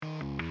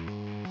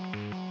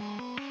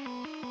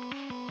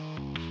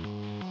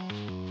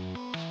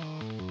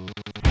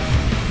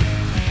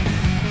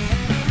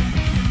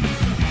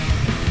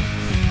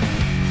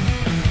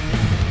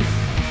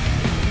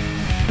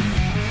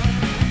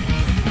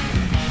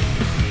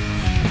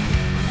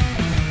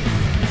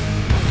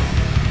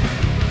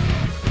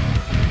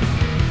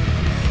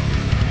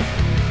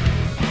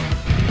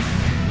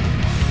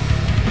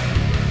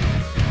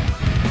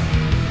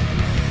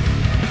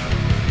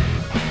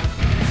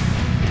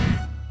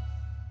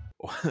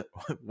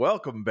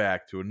Welcome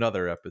back to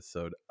another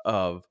episode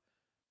of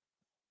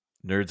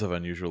Nerds of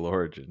Unusual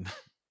Origin.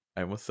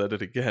 I almost said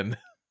it again.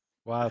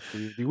 Wow,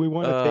 Steve. Do we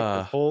want to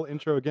take this whole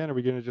intro again, or are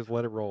we going to just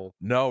let it roll?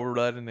 No, we're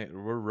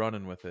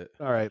running with it.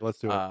 All right, let's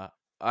do it.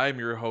 I'm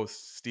your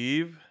host,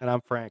 Steve. And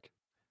I'm Frank.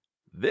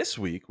 This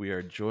week, we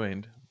are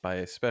joined by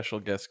a special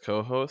guest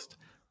co-host,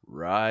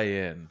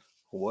 Ryan.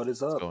 What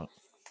is up?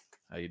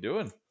 How you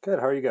doing? Good.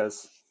 How are you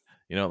guys?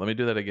 Let me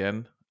do that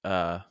again.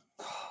 I'm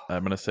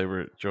going to say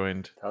we're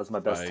joined. That was my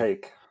best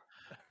take.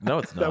 No,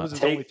 it's not. That was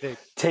his only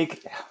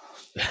take.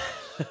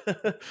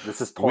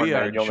 This is porn,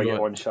 man. You only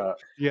get one shot.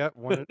 Yeah,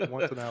 once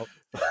and out.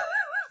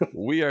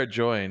 We are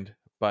joined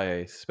by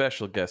a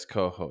special guest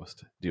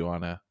co-host. Do you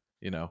want to,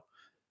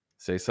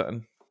 say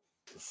something?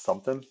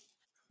 Something?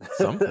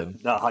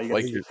 No, how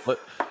you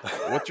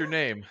what's your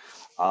name?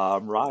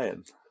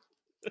 Ryan.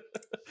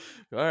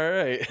 All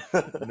right.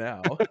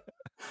 Now.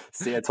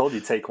 See, I told you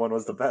take one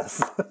was the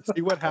best.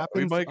 See what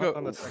happens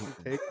on the second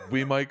take?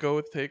 We might go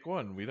with take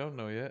one. We don't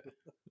know yet.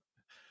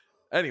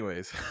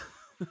 Anyways.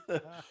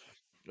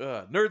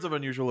 Nerds of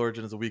Unusual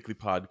Origin is a weekly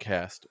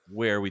podcast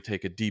where we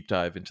take a deep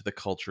dive into the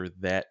culture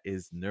that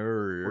is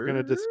nerd. We're going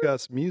to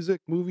discuss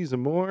music, movies,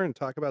 and more, and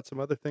talk about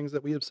some other things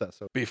that we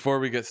obsess over. Before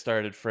we get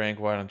started, Frank,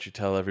 why don't you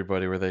tell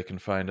everybody where they can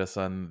find us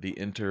on the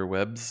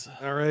interwebs?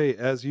 All right.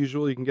 As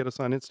usual, you can get us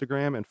on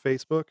Instagram and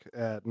Facebook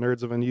at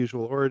Nerds of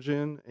Unusual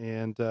Origin.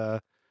 And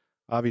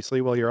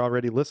obviously, well, you're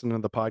already listening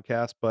to the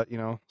podcast, but,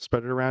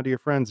 spread it around to your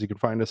friends. You can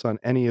find us on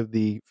any of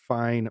the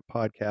fine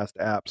podcast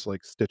apps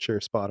like Stitcher,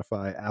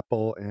 Spotify,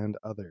 Apple, and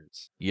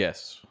others.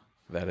 Yes,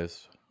 that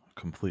is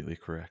completely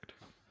correct.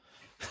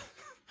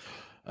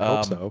 I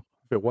hope so.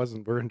 If it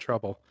wasn't, we're in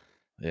trouble.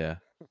 Yeah.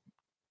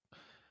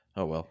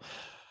 Oh, well.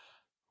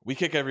 We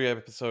kick every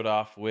episode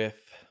off with,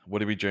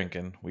 what are we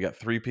drinking? We got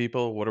 3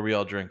 people. What are we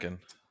all drinking?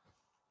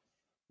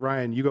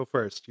 Ryan, you go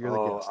first. You're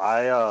the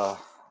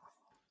guest.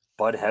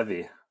 Bud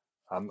Heavy.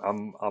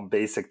 I'm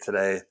basic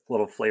today. A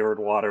little flavored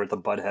water with the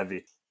Bud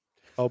Heavy.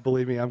 Oh,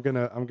 believe me, I'm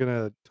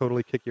gonna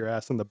totally kick your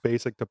ass in the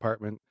basic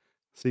department.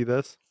 See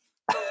this?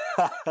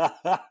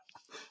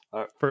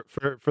 For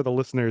the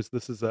listeners,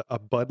 this is a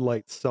Bud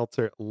Light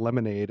Seltzer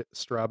lemonade,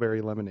 strawberry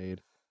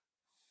lemonade.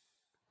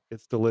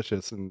 It's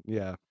delicious, and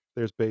yeah,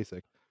 there's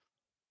basic.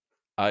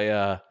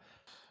 I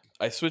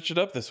switched it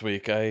up this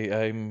week.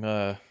 I'm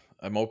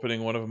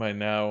opening one of my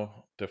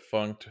now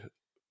defunct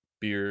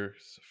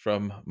beers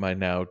from my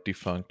now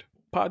defunct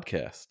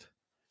podcast.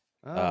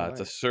 Nice.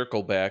 It's a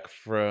circle back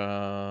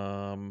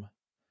from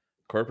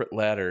Corporate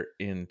Ladder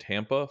in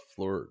Tampa,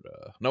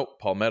 Florida. Nope,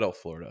 Palmetto,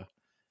 Florida.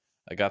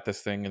 I got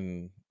this thing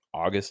in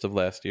August of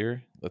last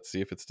year. Let's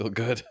see if it's still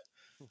good.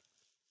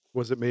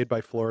 Was it made by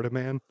Florida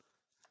Man?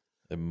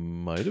 It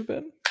might have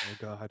been. Oh,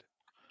 God.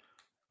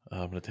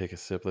 I'm going to take a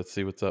sip. Let's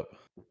see what's up.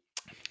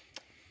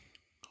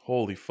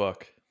 Holy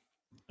fuck.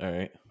 All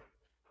right.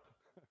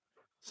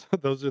 So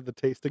those are the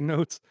tasting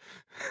notes.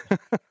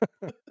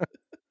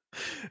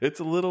 It's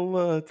a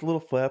little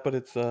flat, but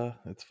it's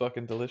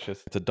fucking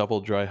delicious. It's a double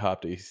dry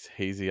hopped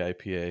hazy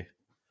IPA.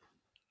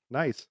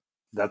 Nice.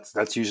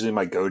 That's usually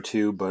my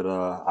go-to, but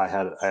I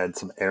had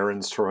some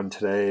errands to run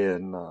today,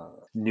 and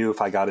knew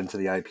if I got into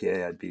the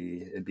IPA,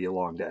 it'd be a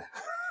long day.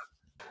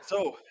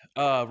 So,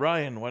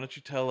 Ryan, why don't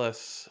you tell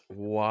us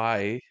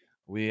why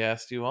we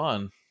asked you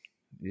on?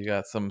 You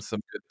got some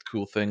good,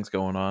 cool things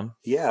going on.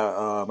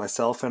 Yeah,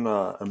 myself and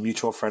a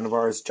mutual friend of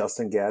ours,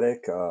 Justin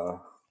Gaddick,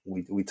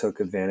 we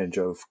took advantage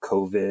of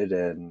COVID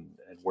and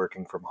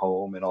working from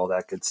home and all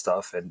that good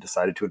stuff, and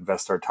decided to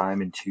invest our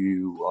time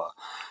into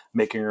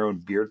making our own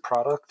beard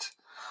product.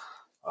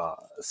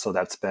 So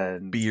that's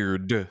been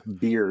beard.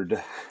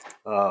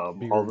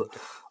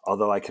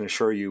 Although I can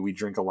assure you, we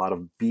drink a lot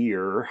of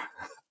beer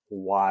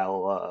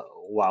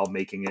while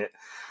making it,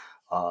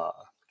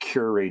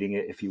 curating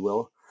it, if you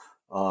will.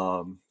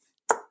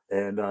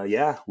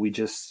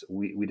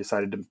 We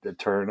decided to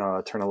turn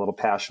a little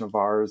passion of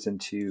ours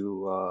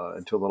into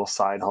a little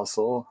side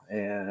hustle,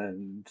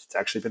 and it's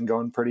actually been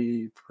going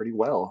pretty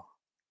well,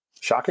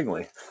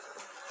 shockingly.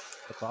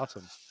 That's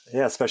awesome.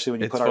 Yeah, especially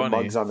when you put our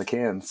mugs on the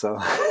can. So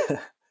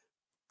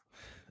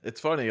it's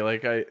funny.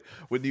 Like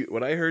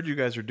when I heard you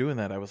guys were doing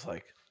that, I was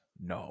like,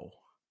 no,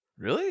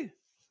 really?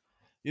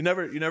 You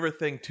never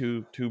think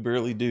two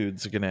burly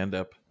dudes are gonna end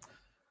up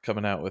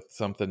coming out with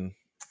something.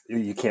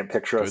 You can't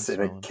picture us in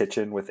a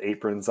kitchen with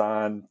aprons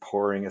on,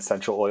 pouring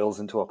essential oils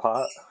into a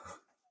pot.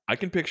 I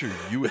can picture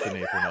you with an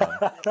apron on.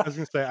 I was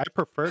going to say, I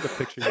prefer to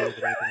picture you with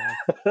an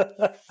apron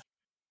on.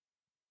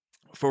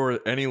 For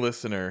any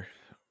listener,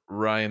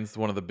 Ryan's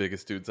one of the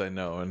biggest dudes I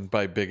know. And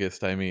by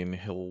biggest, I mean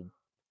he'll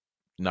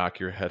knock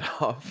your head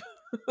off.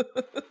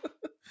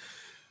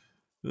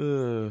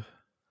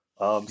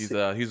 He's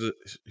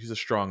a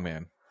strong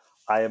man.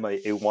 I am a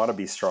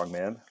wannabe strong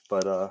man,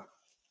 but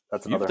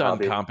that's another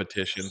hobby. You've done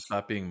competitions,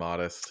 not being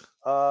modest.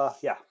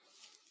 Yeah.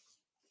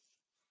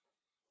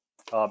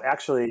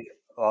 Actually,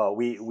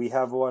 we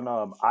have one.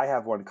 I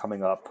have one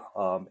coming up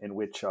in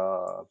which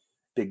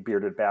Big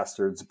Bearded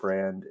Bastards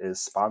brand is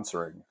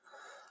sponsoring.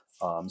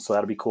 So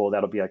that'll be cool.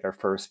 That'll be like our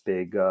first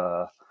big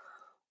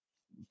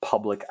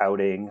public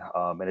outing,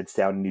 and it's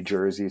down in New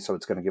Jersey, so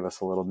it's going to give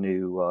us a little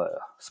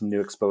some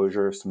new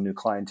exposure, some new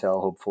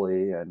clientele,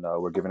 hopefully. And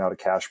we're giving out a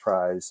cash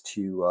prize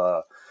to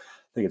I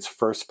think it's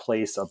first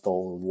place of the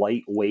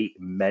lightweight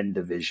men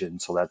division.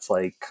 So that's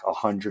like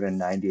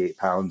 198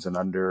 pounds and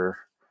under.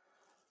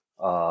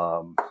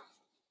 Um,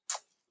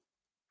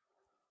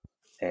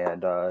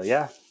 and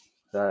yeah,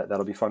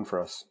 that'll be fun for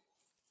us.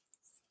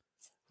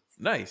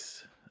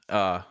 Nice.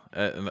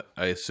 And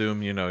I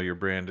assume your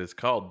brand is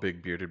called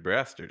Big Bearded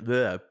Bastard.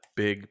 The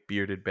Big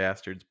Bearded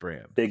Bastards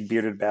brand. Big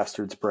Bearded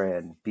Bastards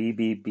brand,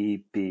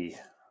 BBBB.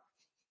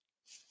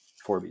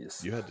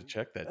 4Bs. You had to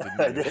check that,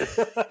 I didn't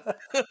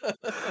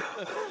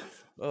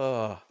you?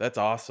 Oh, that's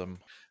awesome.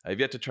 I've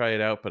yet to try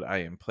it out, but I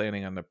am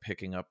planning on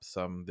picking up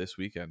some this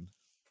weekend.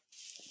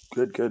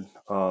 Good.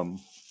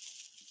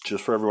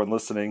 Just for everyone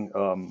listening,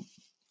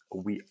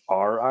 we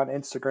are on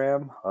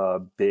Instagram,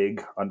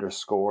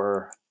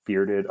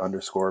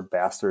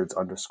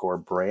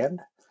 big_bearded_bastards_brand.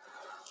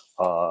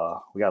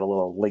 We got a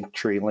little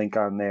Linktree link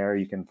on there.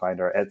 You can find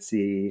our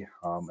Etsy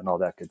and all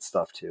that good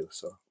stuff too.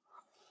 So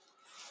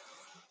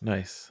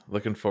nice.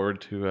 Looking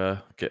forward to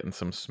getting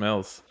some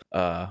smells.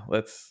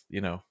 Let's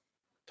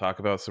talk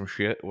about some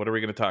shit. What are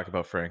we going to talk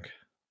about, Frank?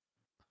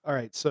 All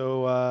right,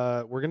 so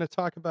we're going to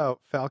talk about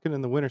Falcon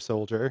and the Winter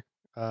Soldier,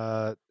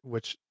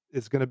 which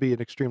is going to be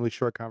an extremely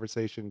short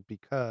conversation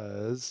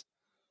because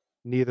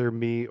neither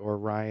me or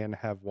Ryan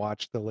have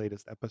watched the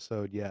latest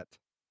episode yet.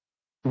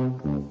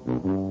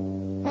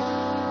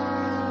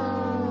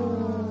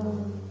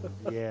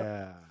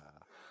 Yeah.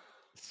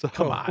 So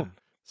Come on.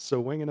 So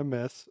wing and a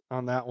miss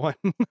on that one.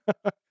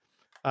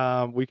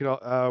 We're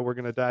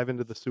gonna dive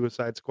into the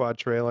Suicide Squad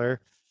trailer,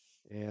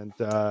 and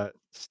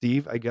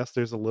Steve, I guess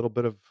there's a little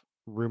bit of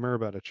rumor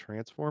about a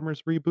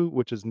Transformers reboot,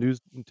 which is news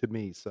to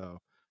me. So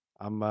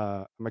I'm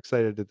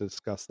excited to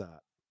discuss that.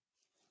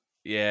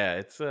 Yeah,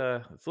 it's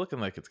looking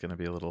like it's going to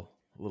be a little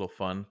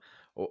fun.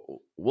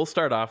 We'll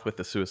start off with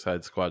the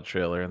Suicide Squad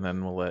trailer, and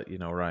then we'll let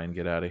Ryan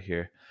get out of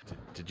here.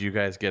 Did you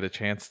guys get a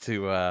chance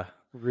to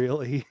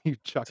Really, you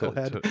to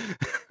chucklehead.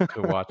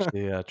 to watch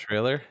the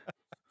trailer?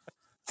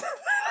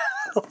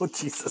 oh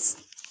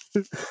Jesus,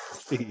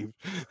 Steve.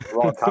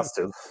 wrong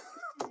costume.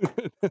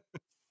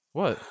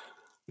 What?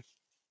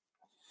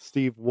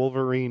 Steve,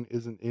 Wolverine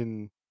isn't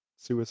in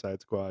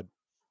Suicide Squad.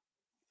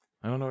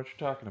 I don't know what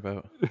you're talking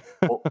about.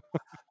 Well,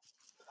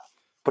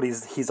 but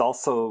he's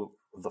also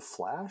the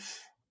Flash.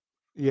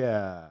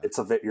 Yeah.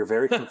 You're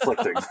very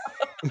conflicting.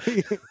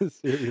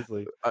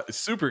 Seriously.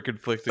 Super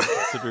conflicted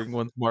considering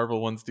one's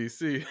Marvel, one's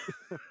DC.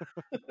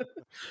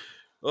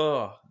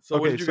 Oh, so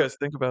what Okay, did you so guys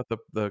think about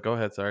the? Go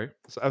ahead. Sorry.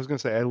 I was gonna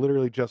say I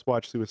literally just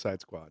watched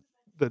Suicide Squad,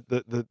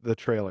 the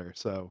trailer.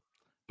 So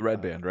The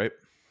Red Band, right?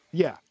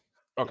 yeah,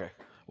 yeah, Okay.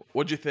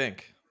 What'd you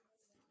think?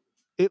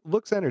 it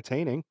looks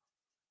entertaining.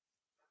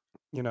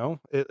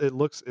 It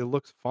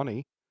looks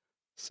funny.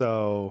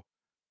 So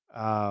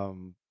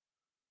um,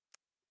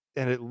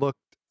 and it looked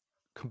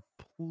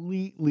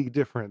completely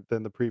different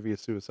than the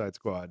previous Suicide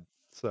Squad.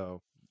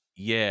 So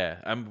Yeah,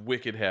 I'm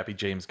wicked happy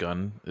James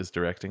Gunn is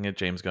directing it.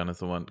 James Gunn is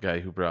the one guy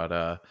who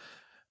brought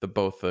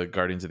both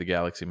Guardians of the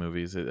Galaxy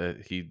movies.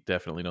 He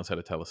definitely knows how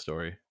to tell a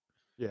story.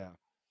 yeah,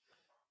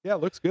 it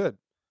looks good.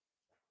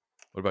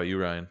 What about you,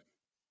 Ryan?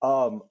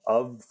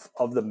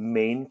 Of the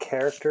main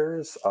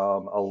characters,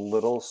 a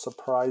little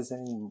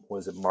surprising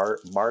was it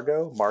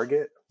Margaret,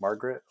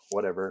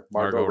 whatever, Margot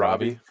Margot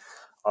Robbie,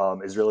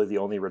 Robbie? is really the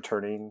only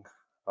returning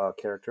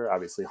character.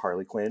 Obviously,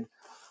 Harley Quinn,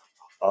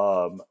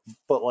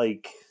 but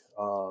like,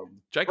 Jai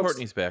what's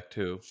Courtney's back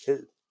too.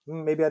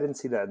 maybe I didn't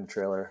see that in the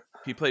trailer.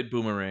 He played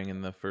Boomerang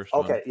in the first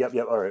one. Okay, yep,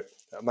 all right,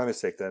 my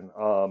mistake then.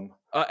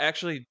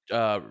 Actually,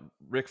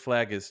 Rick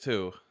Flag is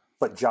too.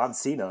 But John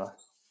Cena,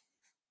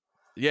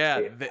 Yeah,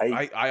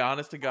 I I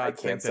honest to I God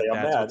can't think say that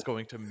I'm that's mad. what's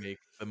going to make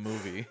the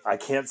movie. I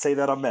can't say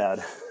that I'm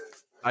mad.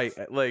 I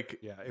like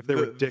Yeah, if there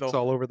were dicks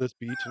all over this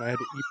beach and I had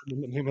to eat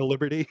them in the name of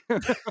liberty,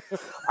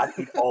 I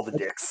eat all the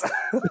dicks.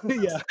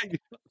 yeah.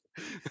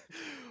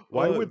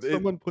 Why would it, Um,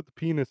 someone put the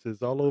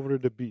penises all over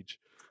the beach?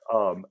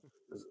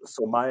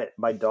 so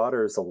my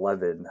daughter is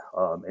 11,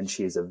 and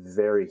she's a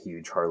very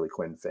huge Harley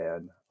Quinn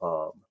fan,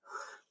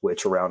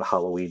 which around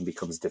Halloween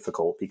becomes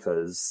difficult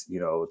because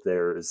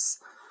there's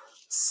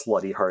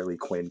slutty Harley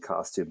Quinn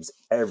costumes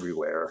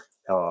everywhere,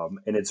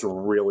 and it's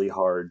really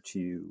hard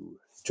to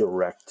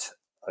direct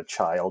a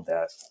child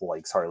that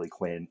likes Harley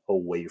Quinn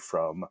away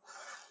from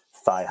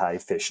thigh high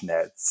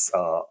fishnets,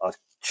 a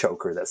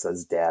choker that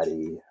says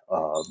 "Daddy,"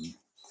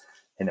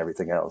 and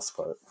everything else,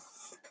 but.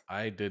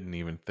 I didn't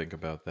even think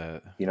about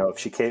that. If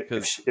she came,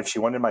 Because if she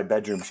went in my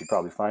bedroom, she'd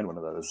probably find one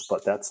of those.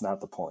 But that's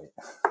not the point.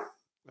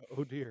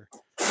 Oh dear.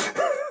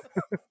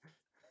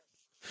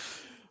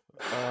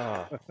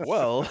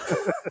 well,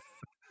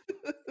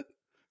 But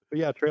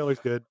yeah, trailer's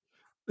good.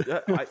 yeah,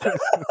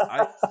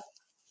 I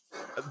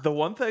the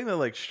one thing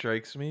that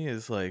strikes me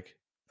is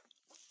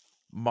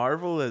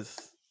Marvel is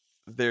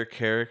their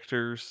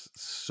characters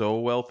so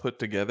well put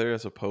together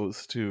as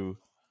opposed to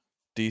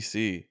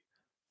DC.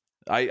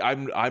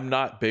 I'm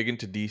not big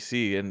into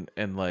DC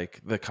and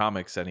like the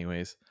comics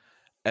anyways.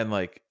 And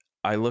like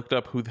I looked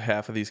up who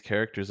half of these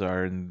characters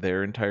are, and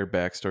their entire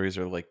backstories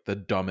are like the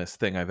dumbest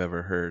thing I've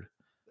ever heard.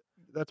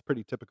 That's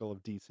pretty typical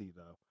of DC,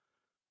 though.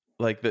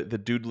 Like the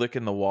dude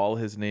licking the wall,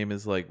 his name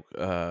is like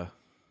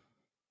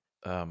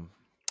um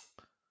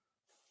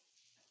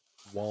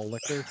Wall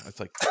liquor. it's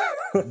like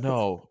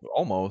no,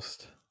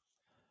 almost.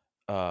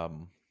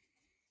 Um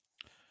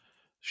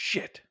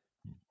shit.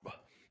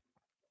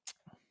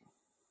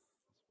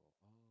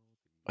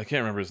 I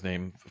can't remember his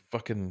name.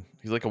 Fucking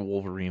he's like a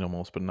Wolverine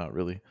almost, but not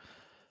really.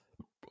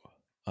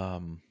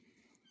 Um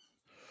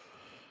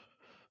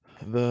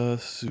the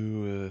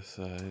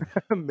Suicide.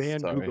 Man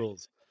Sorry.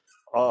 Googles.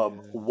 Man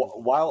Googles.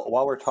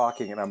 While we're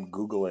talking and I'm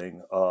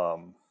googling,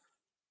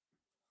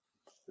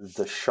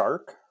 the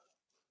shark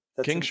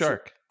that's King in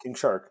Shark. King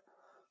Shark,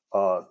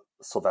 uh,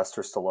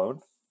 Sylvester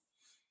Stallone.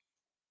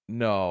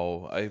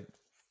 No, I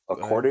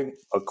According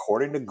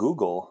to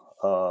Google,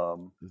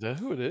 is that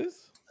who it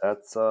is?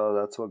 that's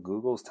what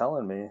Google's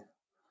telling me.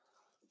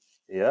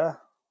 Yeah,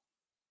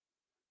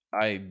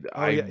 Oh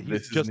yeah, he's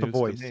This is just a news to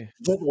voice. me.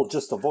 well,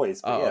 just a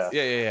voice, but Oh,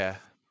 yeah, yeah.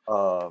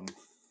 um,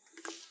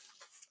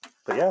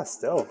 but yeah,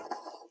 still,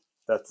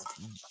 that's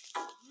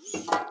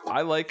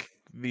I like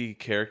the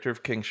character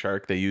of King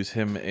Shark. They use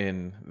him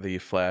in the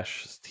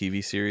Flash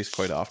TV series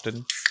quite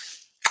often,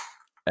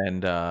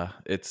 and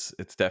it's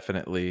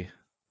definitely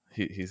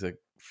he's a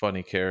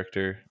funny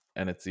character,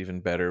 and it's even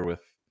better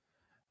with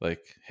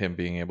like him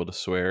being able to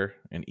swear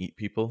and eat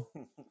people.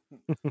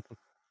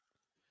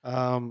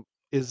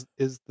 Is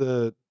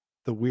the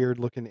weird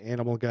looking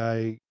animal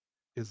guy?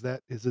 Is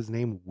his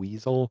name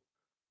Weasel?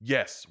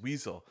 Yes,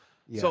 Weasel.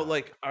 So Yeah,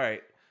 like, all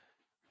right,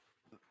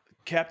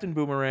 Captain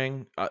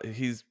Boomerang,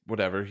 he's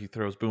whatever. He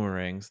throws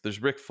boomerangs.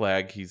 There's Rick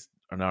Flag. He's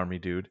an army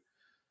dude.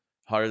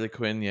 Harley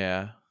Quinn,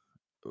 yeah,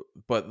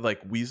 but like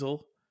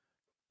Weasel,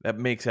 that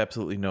makes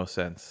absolutely no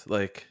sense.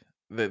 Like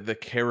the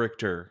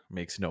character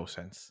makes no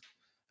sense.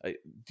 Do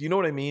you know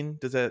what I mean?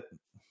 Does that?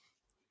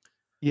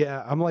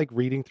 yeah. I'm like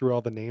reading through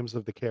all the names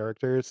of the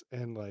characters,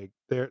 and like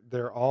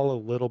they're all a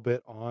little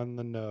bit on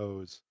the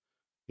nose.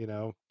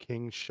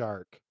 King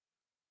Shark,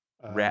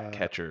 Rat uh,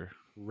 catcher.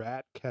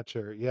 Rat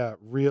Catcher. Yeah,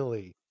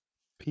 really.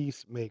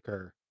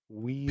 Peacemaker,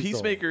 Weasel.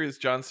 Peacemaker is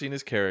John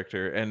Cena's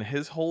character, and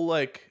his whole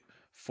like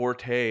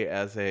forte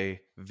as a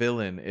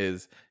villain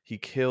is he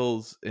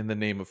kills in the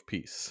name of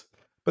peace.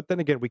 But then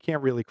again, we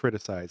can't really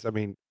criticize. I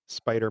mean,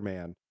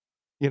 Spider-Man.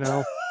 You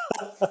know,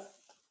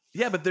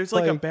 Yeah, but there's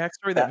like a like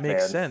backstory that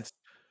makes Batman. sense.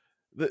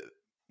 The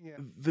yeah,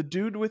 the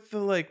dude with the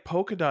like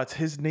polka dots,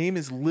 his name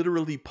is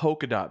literally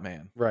Polka Dot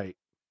Man. right.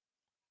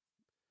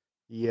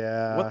 What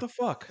Yeah. the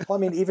fuck? Well,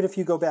 I mean, even if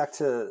you go back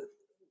to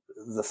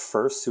the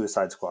first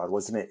Suicide Squad,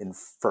 wasn't it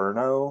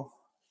Inferno?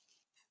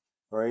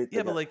 Right,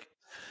 Yeah, but like,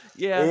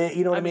 yeah,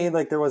 you know what I I mean? mean,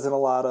 Like there wasn't a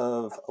lot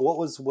of what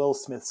was Will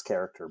Smith's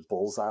character?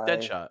 Bullseye,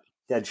 Deadshot.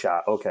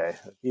 Deadshot. Okay,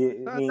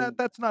 I mean,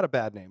 That's not a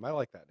bad name. I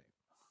like that name.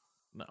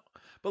 No.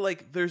 But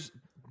like there's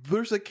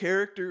a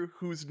character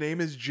whose name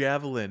is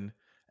Javelin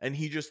and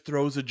he just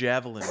throws a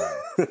javelin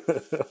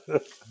now.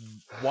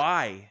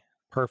 Why?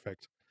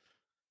 Perfect.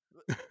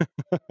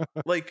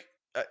 Like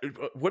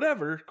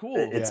whatever, cool.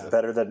 it's Yeah.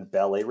 better than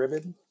ballet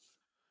ribbon.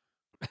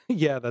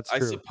 Yeah, that's I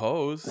true.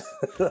 suppose.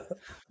 Would have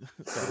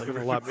Ballet been a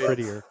ribbon lot maybe.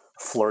 prettier.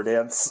 Floor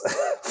dance.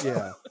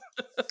 Yeah.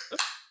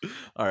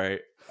 All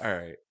right. All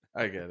right.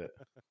 I get it.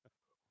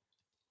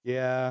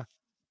 Yeah.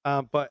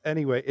 But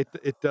anyway,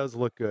 it does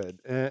look good.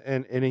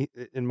 And any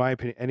in my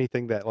opinion,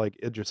 anything that like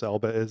Idris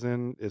Elba is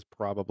in is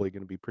probably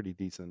going to be pretty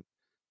decent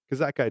because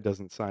that guy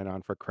doesn't sign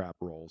on for crap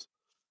roles.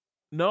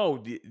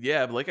 No,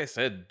 yeah, but like I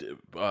said,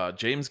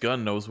 James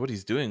Gunn knows what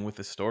he's doing with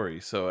the story.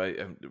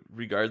 So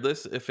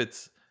regardless if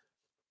it's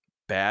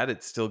bad,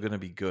 it's still going to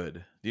be good.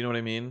 Do you know what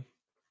I mean?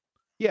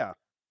 Yeah.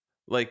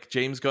 Like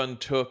James Gunn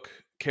took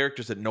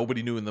characters that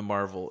nobody knew in the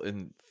Marvel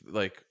and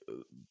like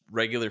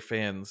regular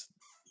fans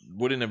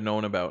wouldn't have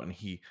known about, and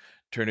he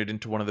turned it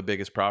into one of the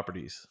biggest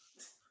properties.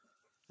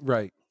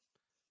 Right.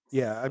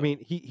 Yeah. I So mean,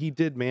 he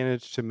did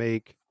manage to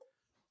make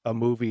a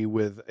movie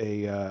with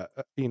a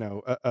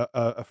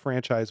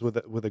franchise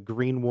with a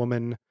green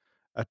woman,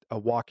 a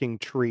walking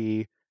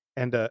tree,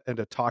 and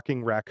a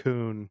talking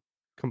raccoon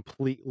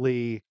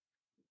completely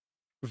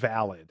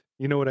valid.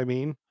 You know what I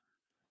mean?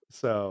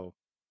 So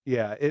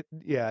yeah,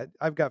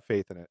 I've got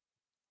faith in it.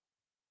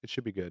 It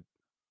should be good.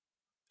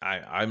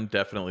 I'm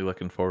definitely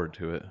looking forward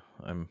to it.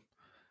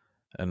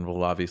 And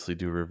we'll obviously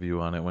do a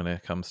review on it when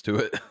it comes to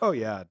it. Oh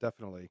yeah,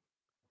 definitely.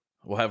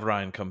 We'll have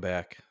Ryan come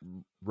back.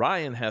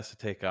 Ryan has to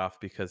take off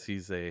because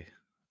he's a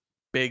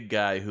big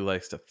guy who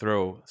likes to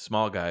throw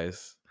small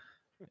guys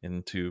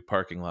into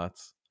parking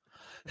lots.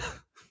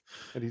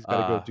 And he's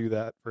got to go uh do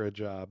that for a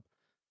job.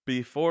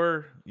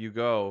 Before you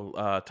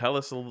go, tell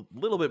us a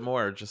little bit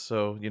more, just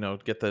so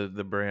get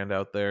the brand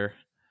out there.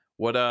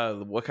 What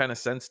kind of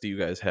sense do you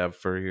guys have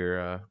for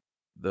your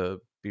the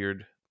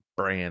beard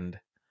brand?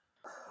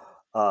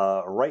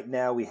 Right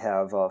now we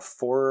have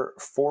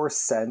four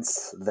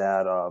scents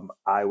that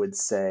I would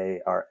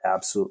say are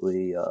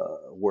absolutely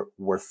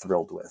we're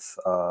thrilled with.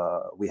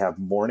 We have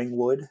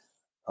Morningwood,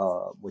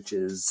 which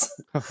is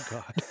Oh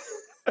God,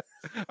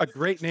 a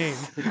great name.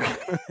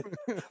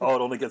 oh,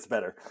 it only gets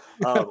better.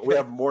 We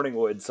have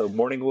Morningwood. So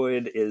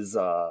Morningwood is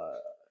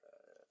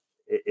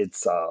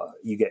it's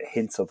you get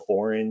hints of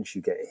orange,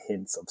 you get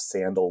hints of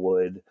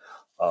sandalwood.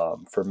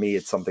 For me,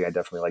 it's something I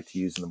definitely like to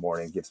use in the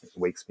morning.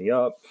 Wakes me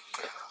up.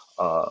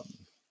 Um,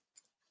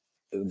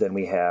 then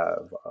we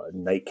have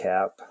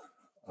Nightcap,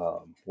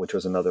 which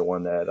was another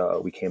one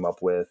that we came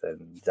up with,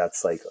 and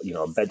that's like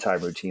a bedtime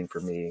routine for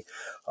me.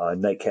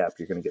 Nightcap,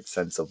 you're going to get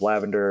sense of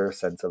lavender,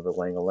 sense of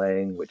ylang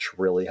ylang, which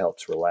really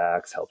helps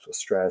relax, helps with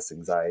stress,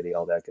 anxiety,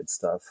 all that good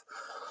stuff.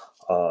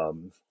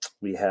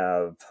 We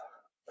have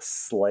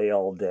Slay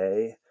All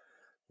Day,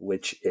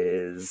 which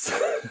is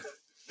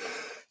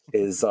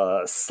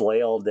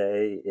Slay All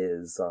Day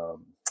is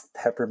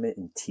peppermint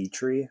and tea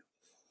tree.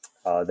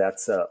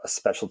 That's a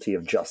specialty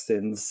of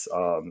Justin's,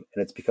 and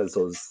it's because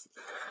those,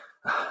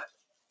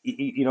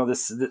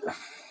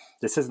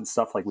 this isn't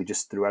stuff like we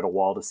just threw at a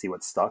wall to see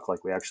what stuck.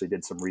 Like we actually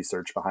did some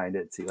research behind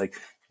it. See, like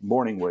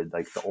Morningwood,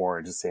 like the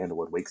orange, the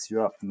sandalwood wakes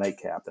you up.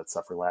 Nightcap, that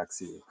stuff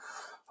relaxes you.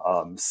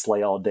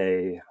 Slay All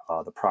Day,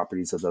 the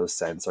properties of those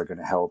scents are going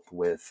to help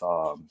with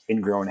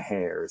ingrown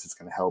hairs. It's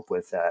going to help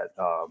with that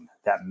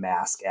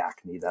mask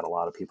acne that a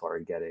lot of people are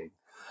getting.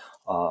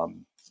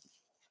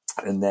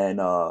 And then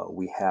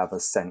we have a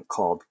scent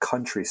called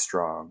Country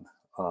Strong,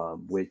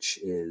 which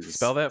is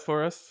Spell that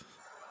for us.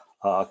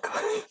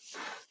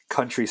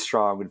 Country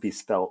Strong would be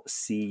spelled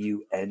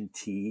Cuntry,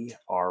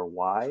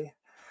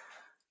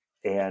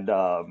 and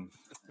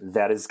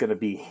that is going to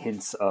be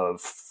hints of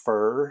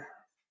fir,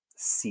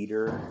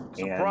 cedar,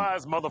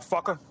 surprise,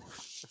 motherfucker,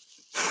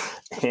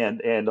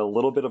 and a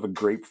little bit of a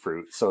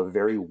grapefruit, so a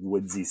very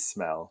woodsy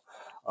smell.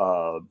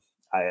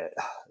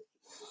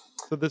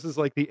 So this is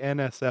like the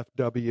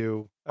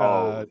NSFW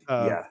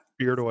yeah,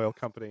 beard oil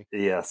company.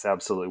 yes,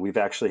 absolutely. We've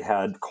actually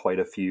had quite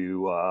a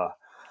few. I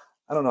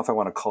don't know if I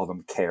want to call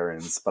them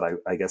Karens, but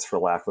I guess for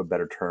lack of a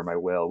better term, I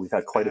will. We've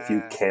had quite a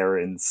few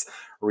Karens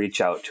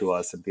reach out to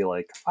us and be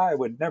like, I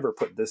would never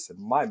put this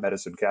in my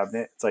medicine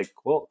cabinet. It's like,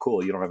 well,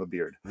 cool. You don't have a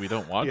beard. We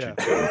don't want you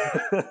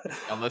to.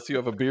 Unless you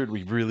have a beard,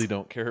 we really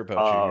don't care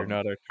about you. You're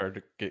not our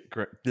target.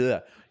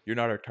 You're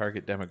not our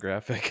target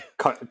demographic.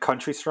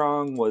 Country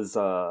Strong was...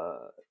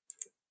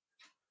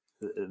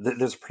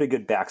 there's a pretty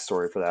good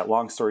backstory for that.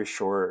 Long story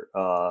short,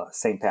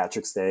 St.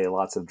 Patrick's Day,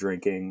 lots of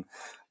drinking.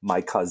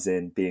 My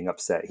cousin being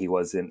upset he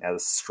wasn't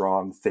as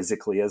strong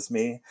physically as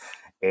me,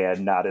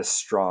 and not as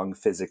strong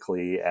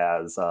physically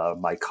as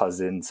my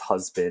cousin's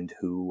husband,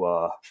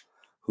 who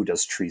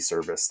does tree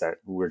service. That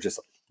we're just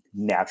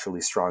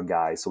naturally strong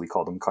guys, so we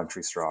called him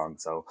Country Strong.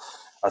 So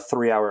a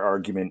 3-hour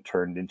argument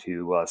turned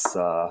into us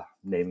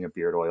naming a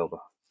beard oil to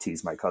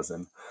tease my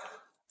cousin.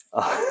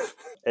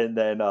 And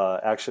then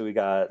actually we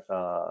got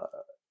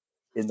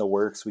in the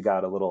works, we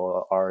got a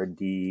little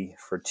R&D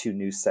for 2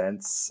 new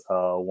scents.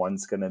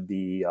 One's going to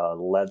be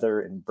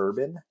leather and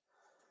bourbon.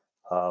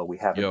 We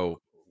haven't.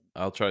 Yo,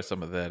 I'll try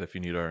some of that if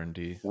you need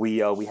R&D. We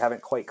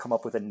haven't quite come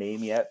up with a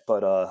name yet,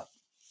 but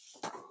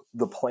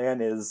the plan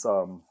is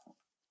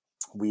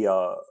we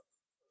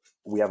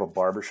have a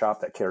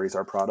barbershop that carries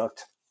our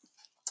product,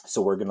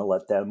 so we're going to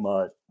let them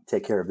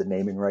take care of the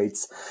naming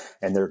rights,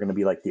 and they're going to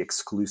be like the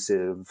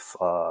exclusive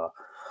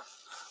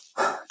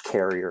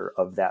carrier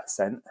of that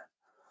scent.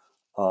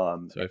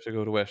 So I have to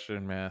go to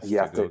Western Mass. You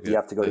have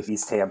to go to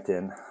East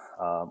Hampton,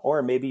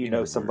 or maybe you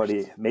know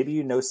somebody. Maybe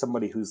you know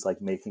somebody who's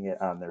like making it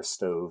on their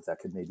stove that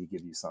could maybe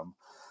give you some.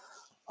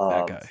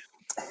 That guy.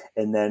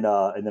 And then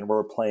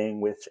we're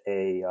playing with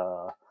a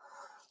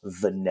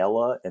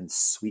vanilla and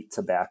sweet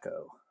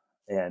tobacco.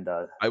 And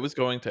I was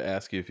going to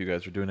ask you if you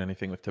guys were doing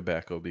anything with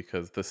tobacco,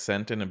 because the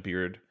scent in a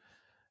beard,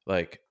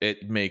 like,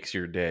 it makes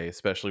your day,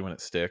 especially when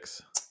it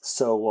sticks.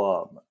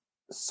 So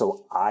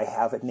I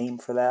have a name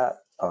for that.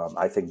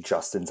 I think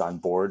Justin's on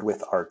board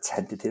with our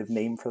tentative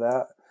name for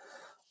that.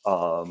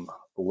 A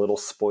little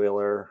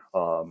spoiler.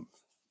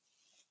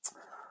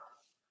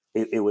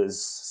 It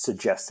was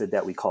suggested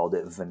that we called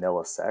it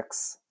Vanilla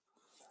Sex.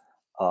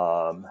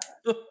 And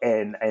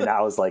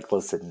I was like,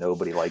 listen,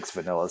 nobody likes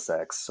vanilla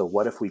sex. So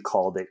what if we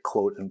called it,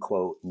 quote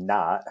unquote,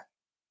 not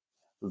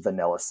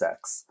Vanilla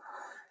Sex?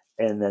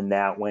 And then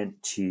that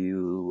went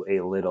to a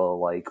little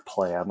like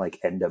play on like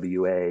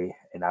NWA.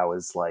 And I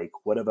was like,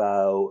 what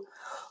about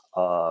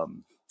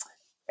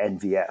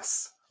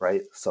NVS,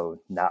 right? So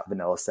not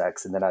Vanilla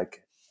Sex. And then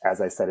as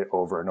I said it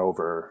over and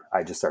over,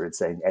 I just started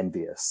saying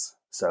Envious.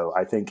 So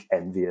I think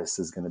Envious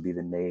is going to be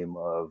the name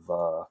of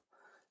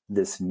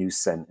this new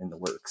scent in the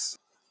works.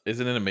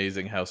 Isn't it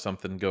amazing how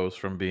something goes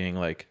from being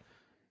like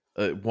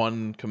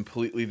one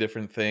completely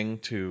different thing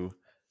to,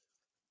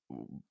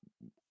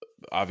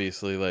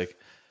 obviously, like,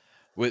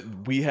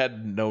 we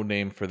had no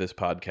name for this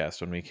podcast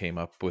when we came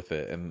up with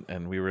it,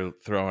 and we were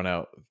throwing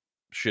out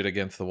shit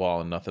against the wall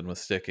and nothing was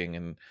sticking.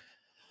 And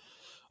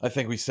I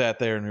think we sat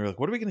there and we were like,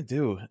 what are we going to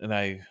do? And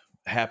I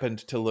happened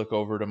to look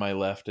over to my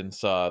left and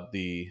saw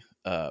the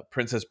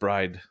Princess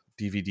Bride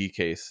DVD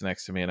case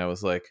next to me, and I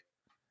was like,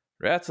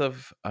 rats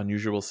of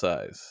unusual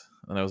size.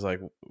 And I was like,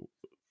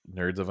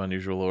 nerds of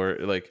unusual or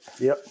like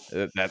Yep.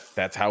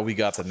 that's how we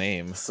got the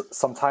name.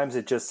 Sometimes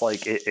it just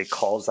like it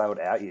calls out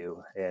at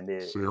you, and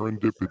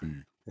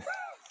Serendipity.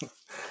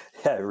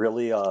 yeah, it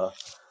really and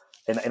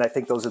I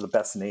think those are the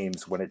best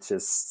names when it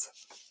just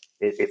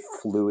it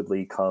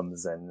fluidly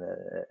comes,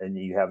 and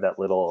you have that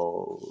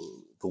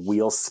the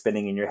wheel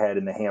spinning in your head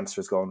and the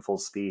hamster's going full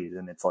speed,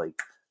 and it's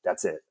like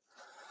that's it.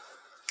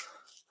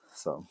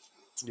 So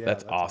Yeah,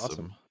 That's that's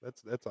awesome.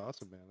 That's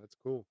awesome, man. That's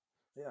cool.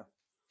 yeah.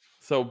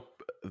 So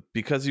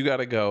because you got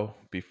to go,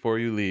 before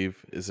you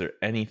leave, is there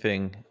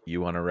anything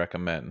you want to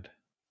recommend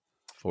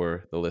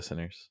for the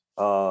listeners?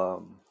 I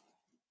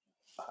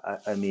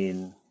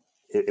mean,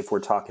 if we're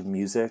talking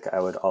music,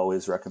 I would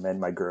always recommend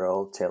my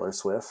girl Taylor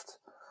Swift.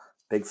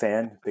 Big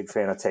fan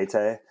of Tay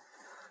Tay.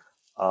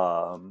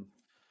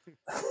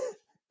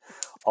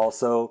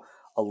 Also,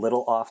 a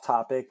little off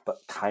topic, but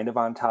kind of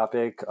on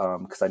topic,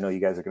 because I know you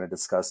guys are going to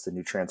discuss the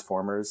new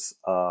Transformers.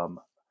 I'm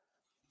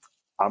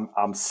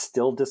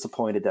still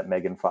disappointed that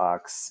Megan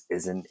Fox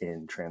isn't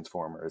in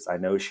Transformers. I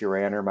know she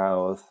ran her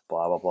mouth,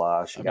 blah blah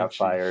blah. She got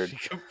fired.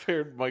 She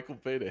compared Michael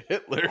Bay to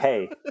Hitler.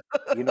 Hey,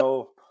 you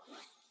know,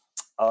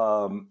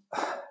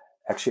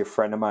 actually, a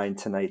friend of mine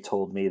tonight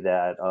told me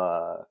that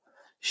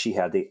she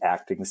had the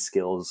acting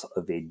skills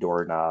of a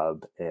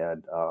doorknob,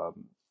 and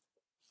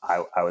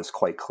I was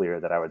quite clear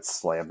that I would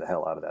slam the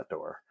hell out of that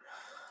door.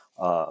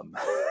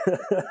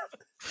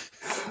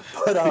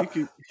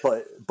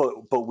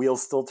 But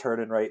wheels still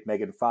turning, right?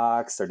 Megan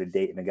Fox started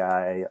dating a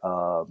guy.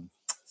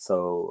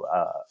 So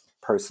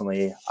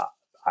personally,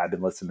 I've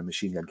been listening to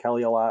Machine Gun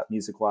Kelly a lot,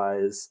 music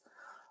wise.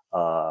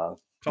 Call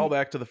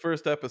back to the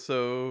first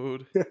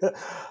episode.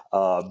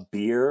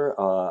 Beer,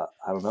 I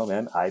don't know,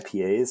 man.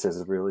 IPAs.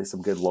 There's really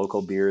some good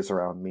local beers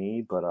around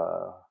me. But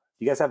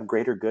you guys have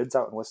Greater Goods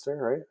out in Worcester,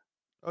 right?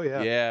 Oh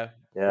yeah, Yeah.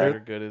 Yeah.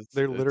 They're It's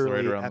right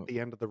literally around at the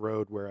end of the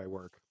road where I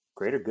work.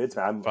 Greater Goods,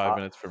 man. 5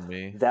 minutes from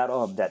me.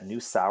 That new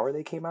sour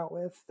they came out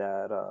with,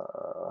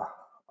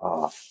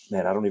 oh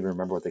man, I don't even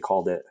remember what they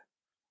called it.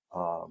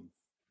 I'll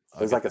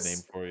There's get like the name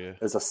for you.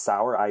 There's a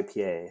sour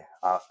IPA.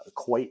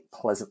 Quite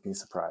pleasantly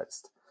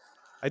surprised.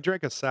 I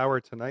drank a sour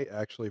tonight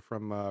actually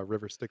from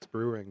River Styx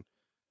Brewing,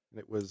 and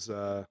it was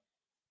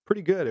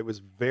pretty good. It was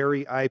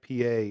very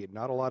IPA,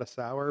 not a lot of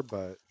sour,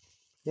 but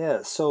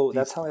Yeah, so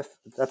decent.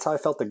 that's how I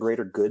felt the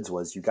Greater Goods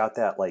was. You got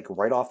that like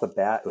right off the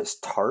bat. It was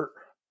tart,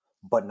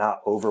 but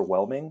not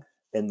overwhelming,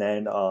 and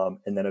then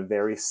a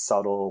very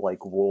subtle like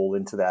roll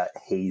into that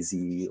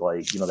hazy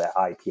like that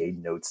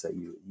IPA notes that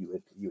you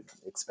would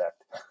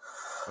expect.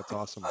 That's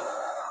awesome.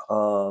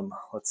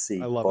 Let's see.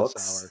 I love Books. a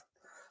sour.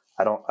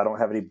 I don't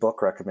have any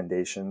book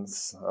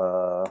recommendations.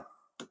 Oh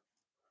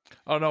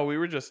no, we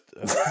were just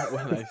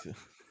when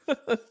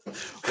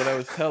I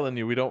was telling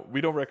you we don't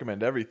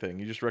recommend everything.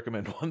 You just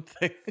recommend one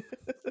thing.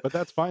 But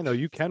that's fine though.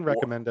 You can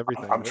recommend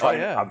everything. I'm trying.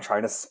 yeah. I'm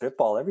trying to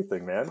spitball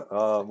everything, man.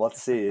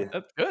 Let's see.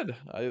 That's good.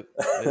 I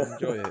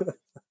enjoy it.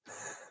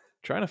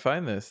 Trying to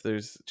find this.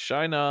 There's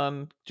Shine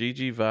On,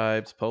 GG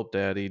Vibes, Pulp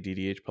Daddy,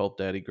 DDH Pulp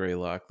Daddy,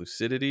 Greylock,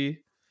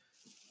 Lucidity.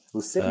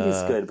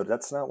 Lucidity's good, but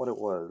that's not what it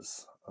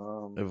was.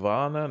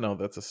 Ivana, no,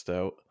 that's a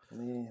stout.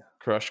 Let me...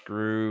 Crush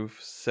Groove,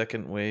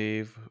 Second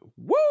Wave.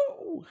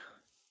 Woo!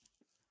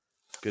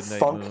 Good Night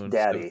Funk Moon.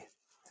 Daddy.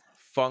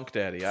 Funk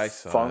Daddy, I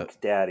saw Funk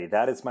it. Daddy.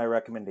 That is my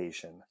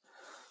recommendation.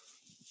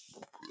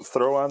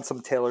 Throw on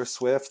some Taylor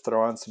Swift,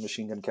 throw on some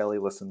Machine Gun Kelly,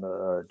 listen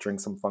to drink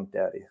some Funk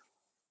Daddy.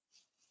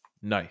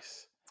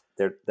 Nice.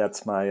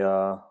 That's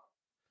my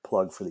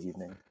plug for the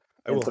evening.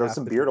 And throw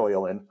some beard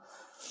oil in.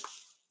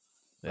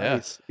 Yeah.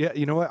 Nice. Yeah,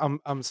 you know what?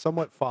 I'm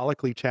somewhat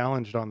follically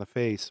challenged on the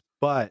face,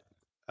 but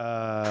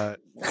I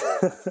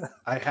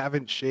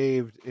haven't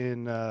shaved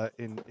in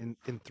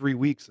 3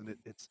 weeks, and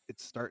it's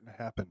starting to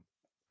happen.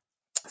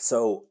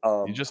 So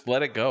you just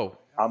let it go.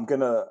 I'm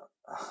gonna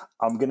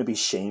be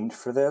shamed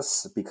for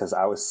this because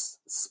I was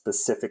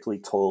specifically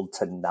told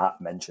to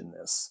not mention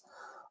this,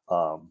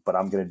 but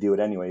I'm gonna do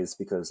it anyways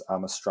because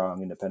I'm a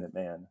strong, independent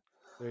man.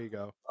 There you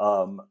go.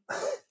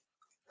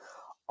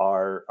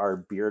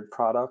 Our beard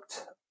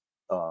product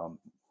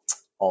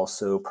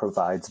also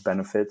provides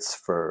benefits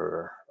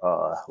for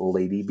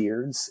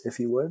Ladybeards, if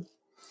you would.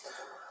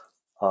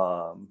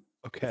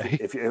 Okay.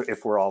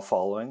 If we're all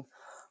following.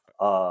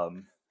 I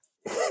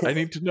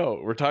need to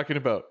know. We're talking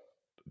about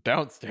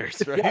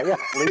downstairs, right? Yeah,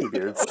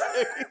 Ladybeards.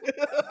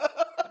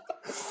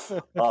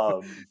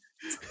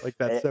 Like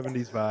that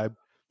 70s vibe.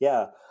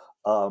 Yeah.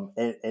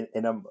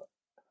 And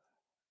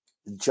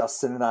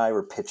Justin and I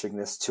were pitching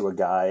this to a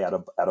guy at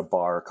a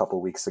bar a couple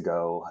weeks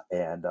ago,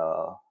 and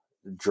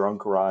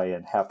drunk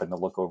Ryan happened to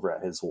look over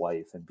at his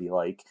wife and be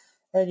like,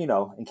 and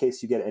in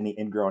case you get any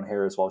ingrown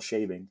hairs while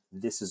shaving,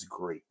 this is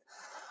great.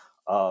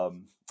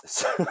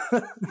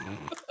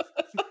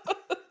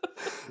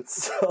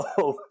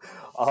 So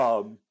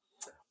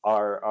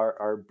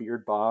our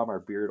beard balm, our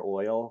beard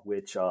oil,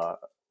 which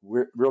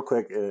real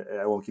quick,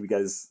 I won't keep you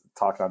guys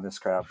talking on this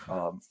crap.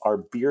 Our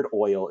beard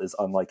oil is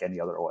unlike any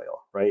other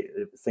oil, right?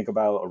 Think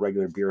about a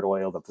regular beard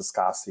oil. The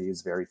viscosity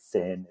is very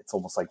thin. It's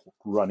almost like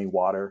running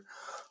water.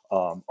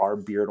 Our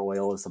beard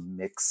oil is a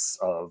mix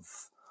of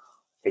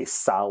a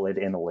solid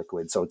and a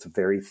liquid. So it's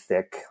very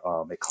thick.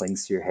 It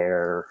clings to your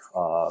hair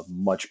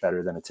much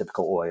better than a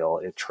typical oil.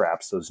 It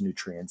traps those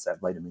nutrients,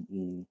 that vitamin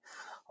E,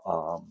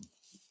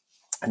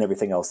 and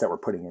everything else that we're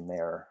putting in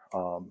there.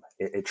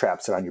 It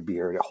traps it on your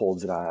beard. It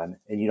holds it on.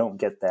 And you don't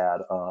get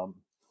that.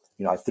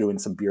 I threw in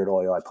some beard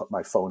oil. I put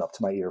my phone up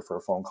to my ear for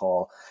a phone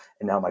call,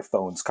 and now my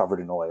phone's covered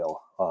in oil.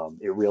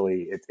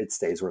 It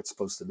stays where it's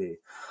supposed to be.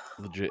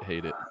 Legit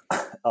hate it.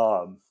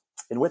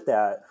 And with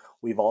that,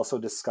 we've also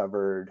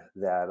discovered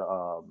that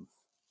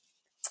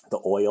the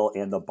oil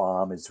and the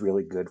balm is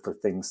really good for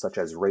things such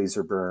as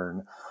razor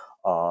burn,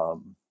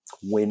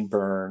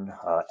 windburn,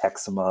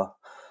 eczema.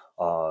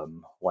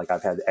 Like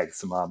I've had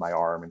eczema on my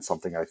arm and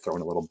something I've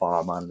thrown a little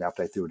balm on it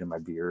after I threw it in my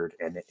beard,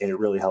 and it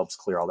really helps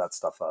clear all that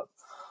stuff up.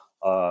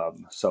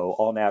 So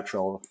all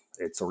natural,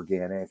 it's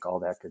organic, all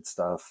that good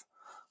stuff,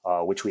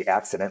 which we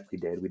accidentally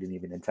did. We didn't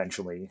even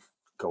intentionally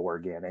go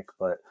organic,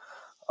 but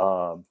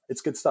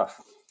it's good stuff.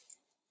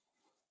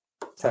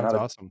 Sounds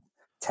awesome.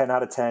 10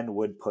 out of 10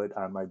 would put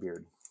on my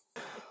beard.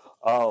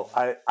 Oh,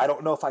 I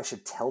don't know if I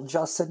should tell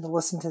Justin to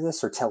listen to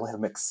this or tell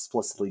him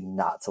explicitly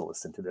not to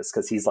listen to this,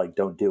 because he's like,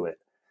 don't do it.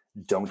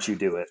 Don't you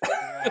do it.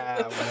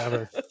 Yeah,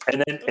 whatever.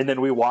 And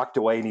then we walked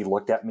away and he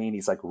looked at me and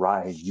he's like,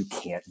 Ryan, you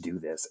can't do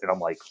this. And I'm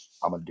like,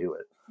 I'm going to do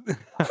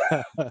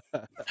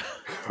it.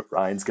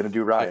 Ryan's going to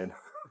do Ryan.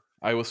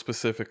 I will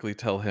specifically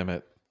tell him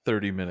at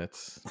 30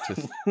 minutes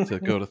to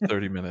go to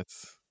 30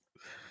 minutes.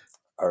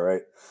 All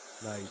right.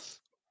 Nice.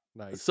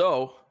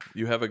 So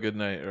you have a good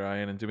night,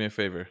 Ryan, and do me a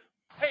favor.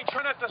 Hey,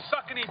 try not to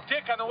suck any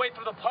dick on the way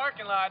through the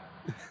parking lot.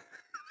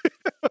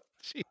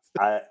 Jesus.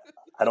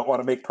 I don't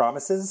want to make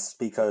promises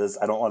because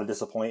I don't want to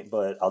disappoint,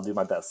 but I'll do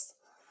my best.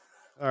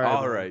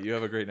 All right. You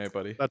have a great night,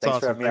 buddy. That's thanks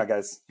awesome. for having me out,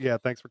 guys. Yeah,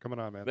 thanks for coming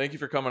on, man. Thank you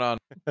for coming on.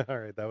 All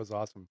right, that was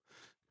awesome.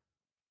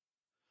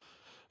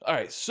 All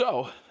right.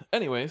 So,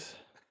 anyways,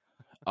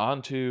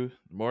 on to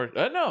more.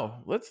 No,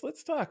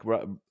 let's talk.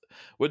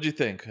 What'd you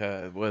think?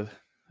 What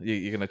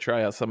you gonna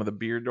try out some of the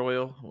beard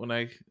oil when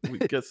we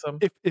get some?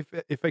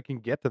 if I can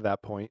get to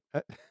that point,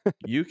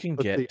 You can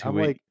let's get see, to I'm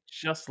it. like,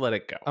 just let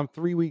it go. I'm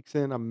 3 weeks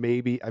in. I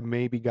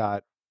maybe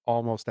got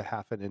almost a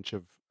half an inch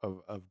of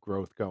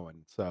growth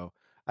going. So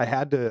I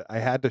had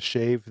to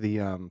shave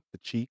the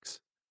cheeks,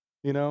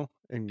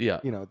 and Yeah.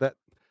 that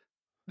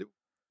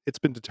it's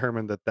been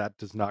determined that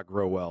does not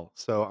grow well.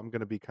 So I'm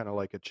gonna be kind of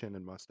like a chin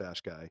and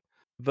mustache guy.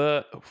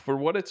 For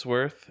what it's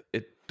worth,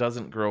 it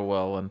doesn't grow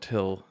well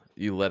until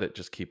you let it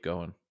just keep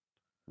going.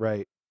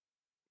 Right.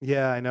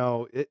 Yeah, I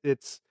know.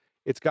 It's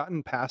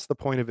gotten past the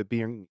point of it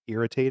being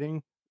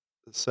irritating.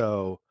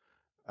 So,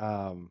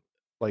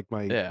 like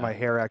my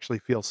hair actually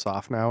feels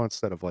soft now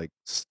instead of like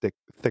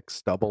thick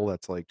stubble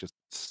that's like just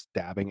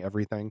stabbing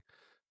everything.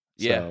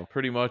 Yeah, So,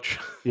 pretty much.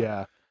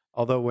 yeah.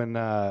 Although when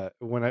I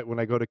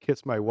go to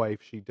kiss my wife,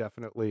 she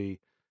definitely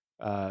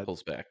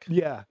Pulls back.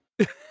 yeah.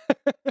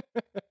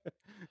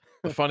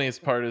 The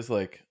funniest part is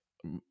like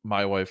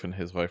my wife and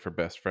his wife are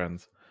best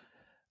friends,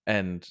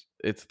 and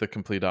it's the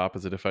complete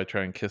opposite. If I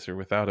try and kiss her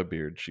without a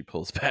beard, she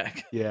pulls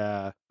back.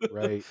 Yeah,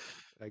 right.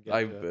 I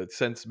get you.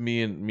 Since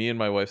me and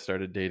my wife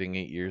started dating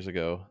 8 years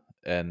ago,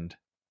 and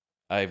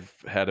I've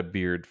had a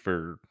beard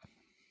for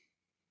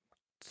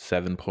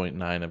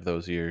 7.9 of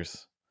those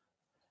years,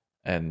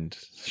 and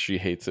she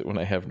hates it when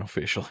I have no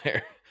facial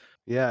hair.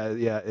 Yeah,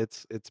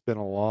 it's been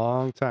a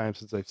long time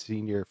since I've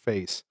seen your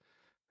face.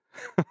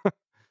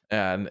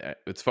 And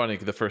it's funny,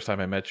 the first time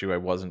I met you, I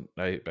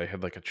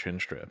had like a chin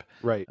strap.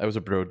 Right. I was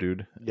a bro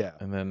dude. Yeah.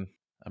 And then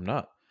I'm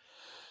not.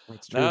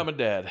 That's true. Now I'm a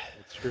dad.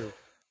 That's true.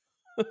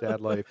 Dad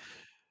life.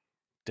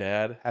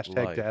 Dad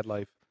Hashtag life. dad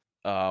life.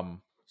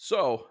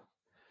 So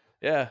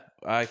yeah,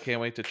 I can't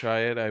wait to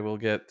try it. I will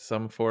get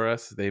some for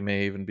us. They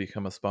may even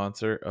become a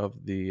sponsor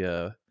of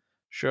the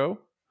show.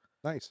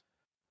 Nice.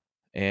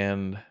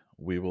 And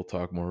we will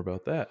talk more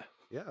about that.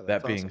 Yeah.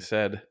 That being awesome.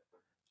 said,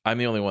 I'm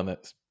the only one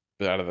that's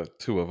out of the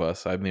two of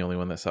us. I'm the only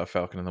one that saw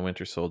Falcon and the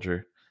Winter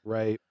Soldier.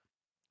 Right.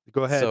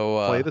 Go ahead.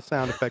 So play the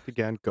sound effect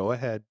again. Go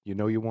ahead. You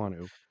know you want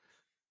to.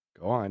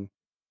 Go on.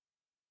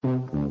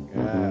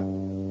 Yeah.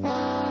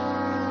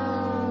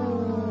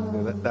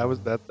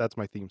 That's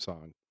my theme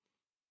song.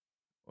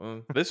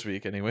 This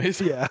week,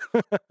 anyways. Yeah.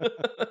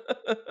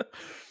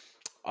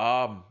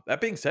 That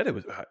being said, it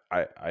was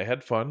I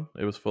had fun.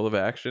 It was full of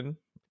action.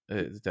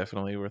 It's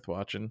definitely worth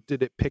watching.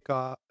 Did it pick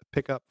up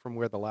from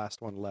where the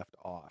last one left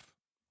off?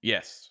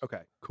 Yes.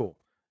 Okay, cool.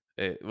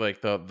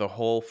 Like the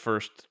whole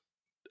first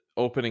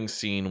opening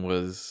scene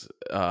was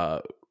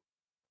the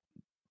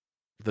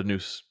new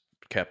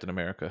Captain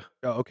America.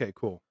 Oh, okay,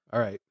 cool.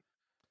 All right.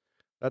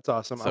 That's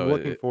awesome. So I'm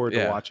looking forward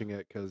to watching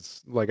it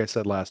because, like I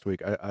said last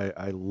week,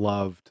 I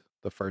loved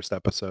the first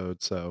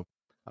episode, so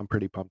I'm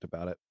pretty pumped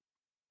about it.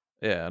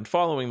 Yeah, and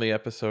following the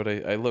episode,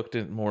 I looked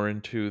more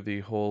into the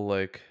whole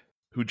like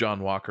who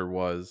John Walker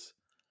was,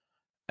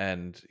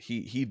 and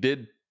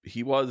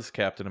he was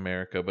Captain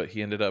America, but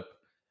he ended up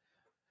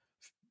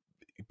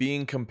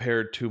being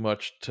compared too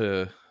much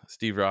to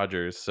Steve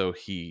Rogers, so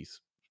he's,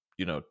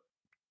 you know,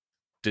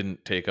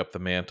 didn't take up the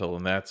mantle,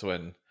 and that's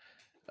when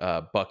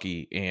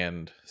Bucky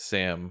and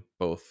Sam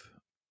both,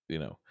 you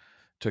know,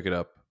 took it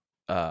up.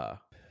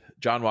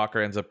 John Walker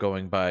ends up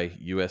going by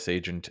U.S.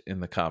 Agent in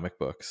the comic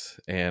books,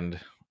 and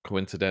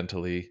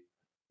coincidentally,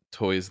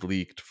 toys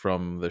leaked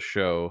from the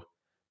show,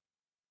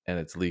 and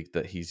it's leaked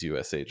that he's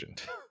U.S.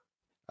 Agent.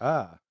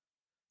 Ah,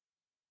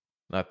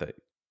 Not that,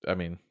 I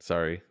mean,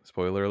 sorry,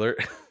 spoiler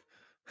alert.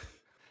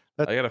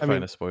 that I gotta I find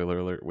mean, a spoiler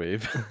alert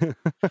wave.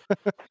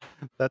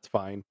 that's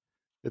fine.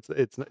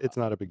 It's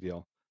not a big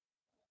deal.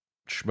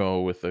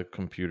 Schmo with a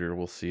computer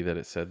will see that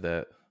it said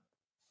that.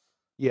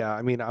 Yeah,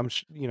 I mean, I'm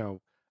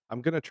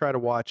gonna try to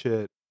watch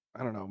it.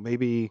 I don't know,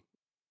 maybe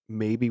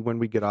when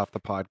we get off the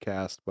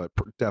podcast, but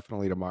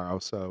definitely tomorrow.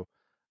 So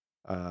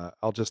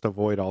I'll just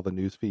avoid all the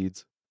news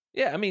feeds.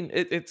 Yeah, I mean,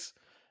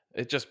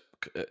 it just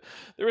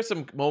there were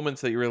some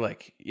moments that you were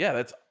like, yeah,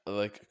 that's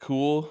like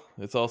cool.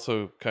 It's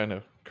also kind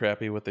of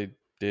crappy what they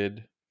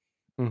did.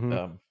 Hmm.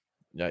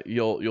 Yeah,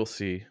 you'll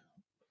see.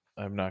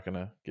 I'm not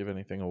gonna give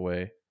anything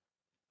away,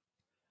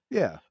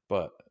 Yeah.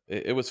 but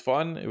it was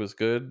fun. It was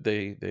good.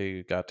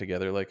 They got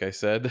together, like I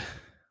said.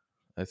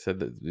 I said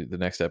that the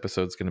next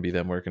episode's going to be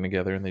them working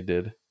together, and they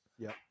did.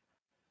 Yep.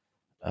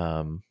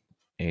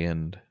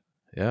 And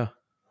yeah,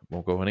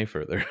 won't go any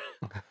further.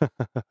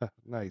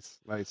 Nice,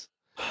 nice.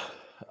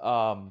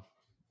 um,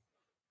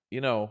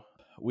 you know,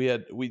 we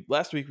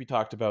last week we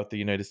talked about the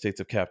United States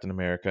of Captain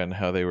America and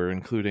how they were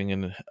including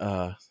an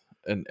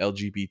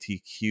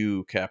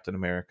LGBTQ Captain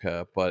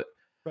America, but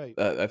Right.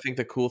 I think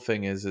the cool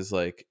thing is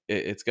like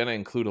it's going to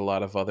include a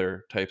lot of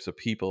other types of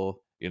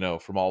people, you know,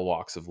 from all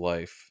walks of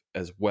life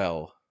as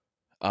well.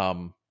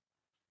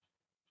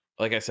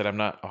 Like I said, I'm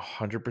not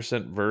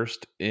 100%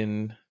 versed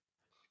in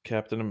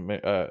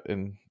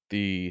in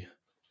the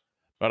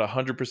not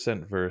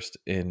 100% versed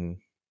in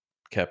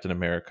Captain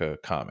America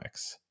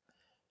comics,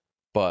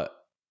 but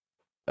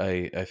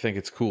I think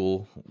it's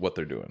cool what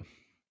they're doing.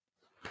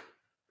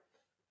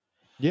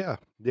 Yeah,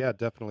 yeah,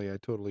 definitely. I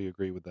totally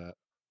agree with that.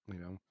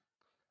 Yeah.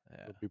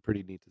 It'll be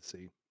pretty neat to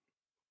see.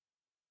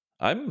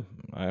 I'm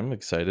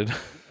excited.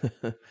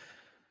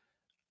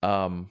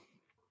 um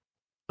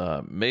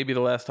maybe the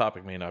last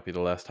topic may not be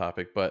the last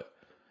topic, but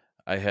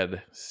I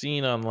had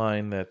seen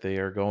online that they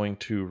are going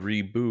to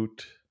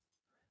reboot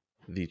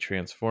the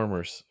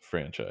Transformers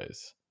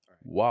franchise All right.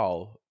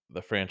 while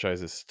the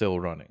franchise is still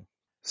running.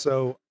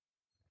 So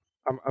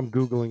I'm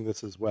googling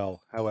this as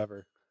well.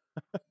 However,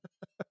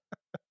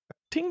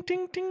 Ting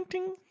ting ting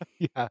ting.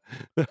 yeah,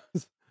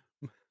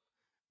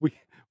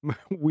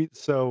 we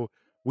so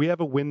we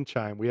have a wind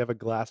chime. We have a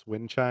glass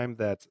wind chime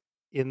that's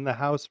in the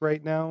house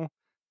right now.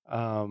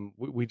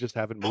 We just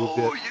haven't moved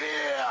it.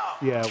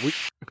 Yeah!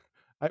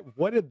 Yeah,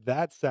 what did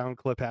that sound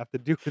clip have to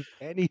do with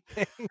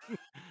anything?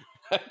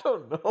 I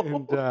don't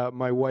And know.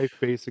 my wife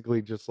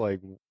basically just like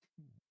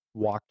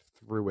walked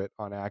through it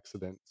on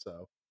accident.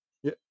 So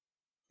yeah,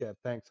 yeah.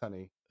 Thanks,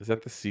 honey. Is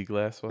that the sea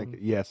glass Thank you. one?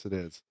 Yes, it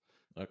is.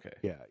 Okay.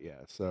 Yeah,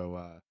 yeah.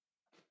 So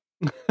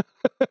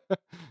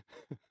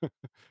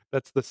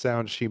that's the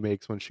sound she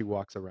makes when she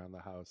walks around the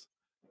house.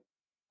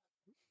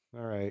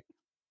 All right.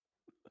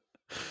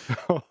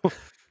 So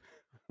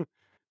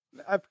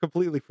I've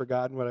completely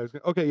forgotten what I was.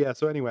 Okay, yeah.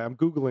 So anyway, I'm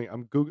Google.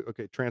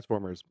 Okay,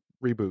 Transformers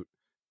reboot.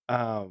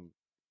 Um,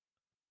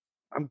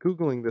 I'm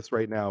googling this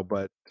right now,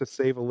 but to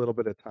save a little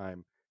bit of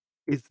time,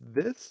 is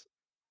this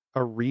a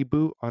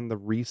reboot on the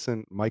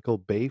recent Michael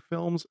Bay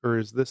films, or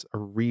is this a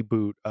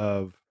reboot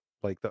of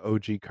like the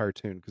OG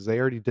cartoon? Because they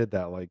already did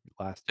that like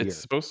last It's year.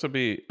 supposed to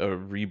be a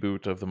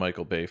reboot of the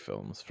Michael Bay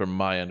films, from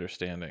my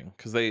understanding,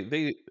 because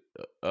they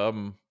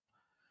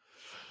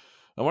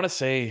I want to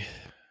say,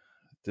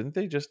 didn't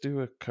they just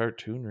do a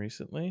cartoon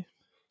recently?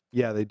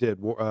 Yeah, they did.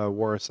 War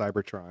of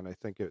Cybertron.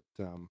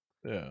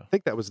 Yeah. I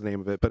think that was the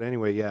name of it. But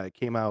anyway, yeah, it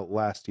came out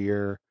last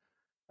year.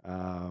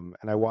 And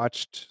I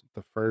watched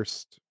the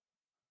first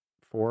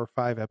 4 or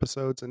 5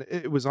 episodes, and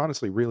it was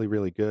honestly really,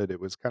 really good. It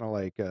was kind of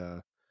like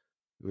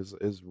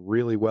is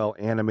really well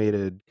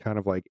animated, kind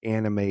of like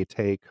anime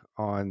take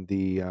on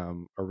the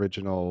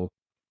original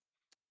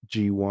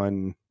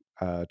G1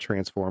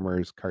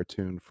 Transformers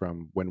cartoon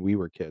from when we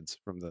were kids,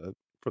 from the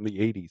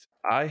 80s.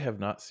 I have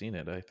not seen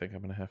it. I think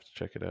I'm gonna have to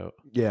check it out.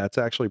 Yeah, it's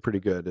actually pretty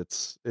good. Got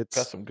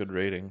It's some good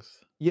ratings.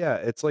 yeah,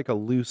 it's like a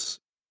loose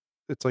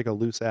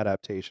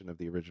adaptation of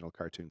the original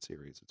cartoon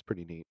series. It's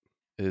pretty neat.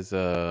 Is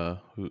who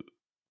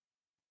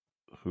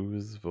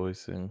is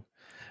voicing?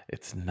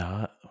 It's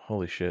not.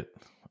 Holy shit!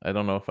 I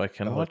don't know if I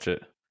can Oh, watch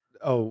it.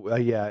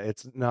 yeah,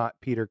 it's not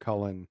Peter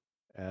Cullen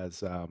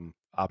as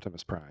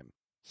Optimus Prime.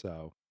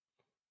 So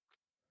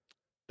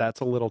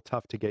that's a little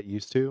tough to get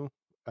used to.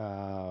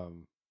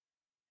 Um,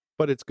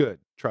 but it's good.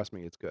 Trust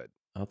me, it's good.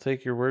 I'll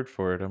take your word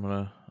for it.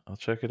 I'll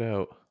check it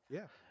out.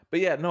 Yeah. But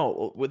yeah,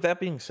 no, with that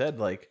being said,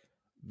 like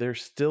they're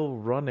still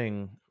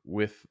running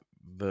with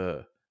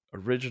the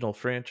original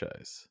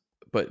franchise.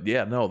 but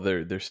yeah, no,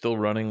 they're still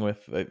running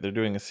with. They're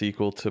doing a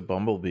sequel to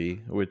Bumblebee,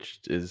 which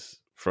is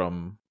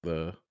from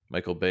the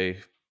Michael Bay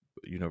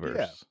Yeah.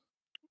 universe.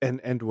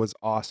 And was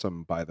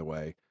awesome, by the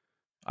way.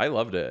 I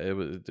loved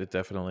it. It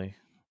definitely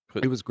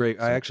put It was great.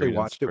 I some actually credence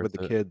watched it with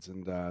towards the it. kids,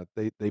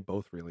 and they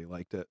both really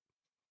liked it.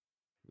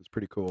 It was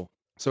pretty cool.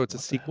 So it's a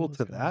What the sequel hell is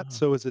to going that. on?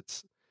 So is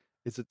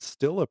it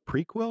still a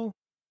prequel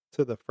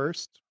to the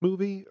first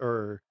movie,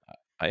 or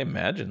I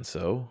imagine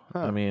so.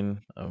 I huh?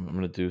 mean, I'm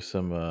gonna do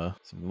some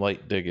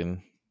light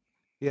digging.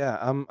 Yeah,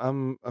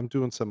 I'm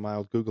doing some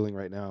mild googling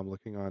right now. I'm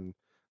looking on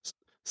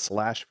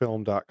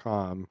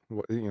slashfilm.com,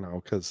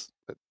 because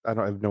I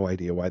have no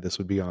idea why this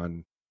would be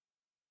on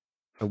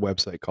a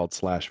website called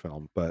Slash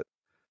Film, but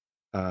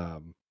I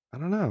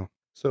don't know.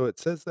 So it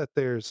says that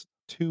there's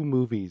two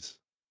movies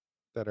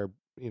that are,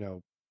 you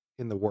know,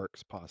 in the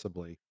works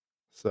possibly.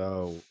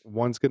 So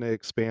one's going to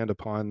expand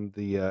upon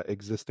the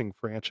existing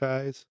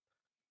franchise,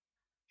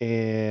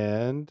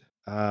 and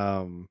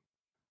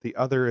the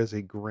other is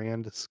a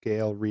grand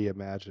scale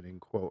reimagining,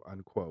 quote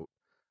unquote.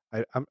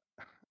 I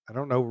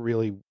don't know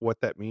really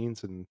what that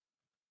means and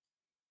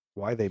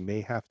why they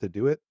may have to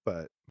do it,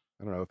 but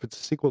I don't know. If it's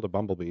a sequel to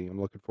Bumblebee, I'm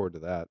looking forward to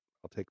that.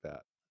 I'll take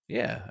that.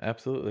 Yeah,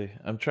 absolutely.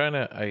 I'm trying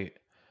to.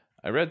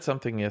 I read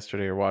something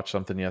yesterday or watched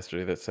something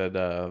yesterday that said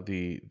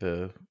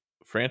the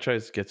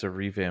franchise gets a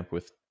revamp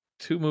with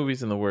two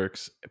movies in the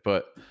works,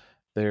 but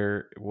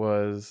there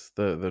was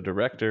the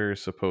director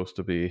is supposed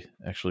to be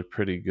actually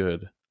pretty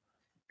good.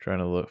 Trying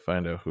to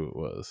find out who it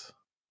was.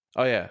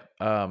 Oh yeah,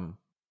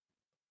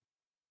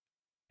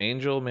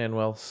 Angel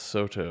Manuel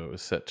Soto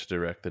is set to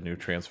direct the new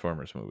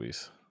Transformers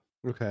movies,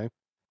 Okay.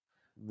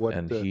 What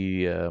and I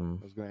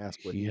was going to ask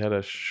what he he's had a working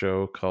on.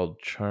 show called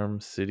Charm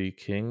City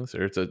Kings,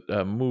 or it's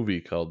a movie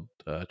called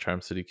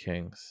Charm City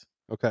Kings.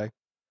 Okay.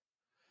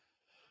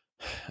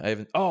 I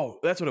haven't. Oh,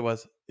 that's what it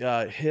was.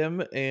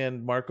 Him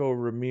and Marco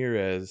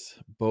Ramirez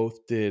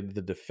both did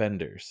the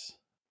Defenders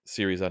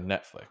series on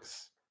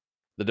Netflix.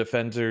 The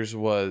Defenders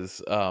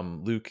was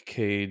Luke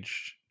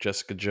Cage,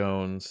 Jessica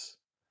Jones,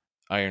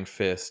 Iron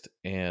Fist,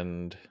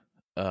 and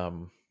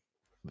um,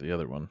 the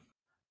other one,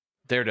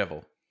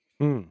 Daredevil.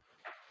 Hmm.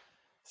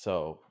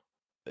 So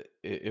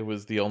it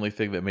was the only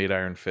thing that made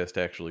Iron Fist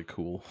actually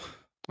cool.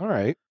 All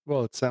right.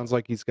 Well, it sounds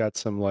like he's got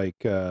some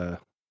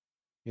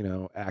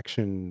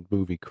action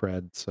movie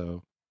cred,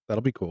 so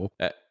that'll be cool.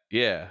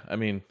 Yeah, I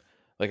mean,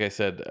 like I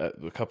said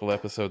a couple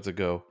episodes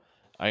ago,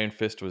 Iron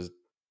Fist was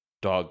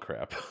dog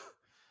crap.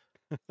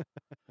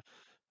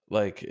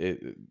 Like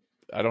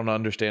I don't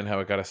understand how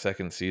it got a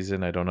second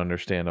season. I don't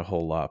understand a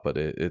whole lot, but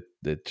it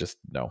just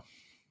no,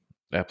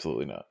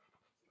 absolutely not.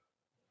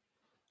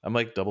 I'm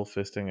like double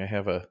fisting. I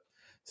have a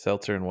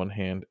seltzer in one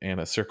hand and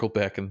a circle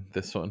back in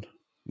this one.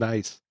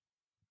 Nice.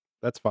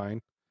 That's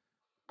fine.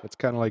 That's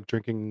kind of like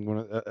drinking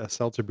a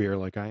seltzer beer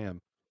like I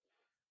am.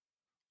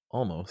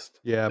 Almost.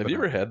 Yeah, Have but you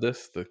not ever really. had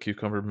this? The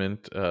cucumber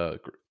mint, Good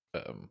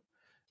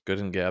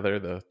and Gather,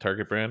 the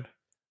Target brand.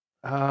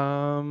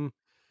 Um,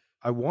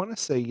 I want to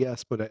say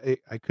yes, but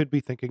I could be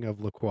thinking of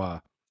La Croix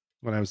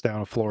when I was down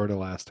in Florida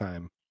last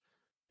time,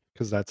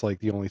 because that's like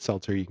the only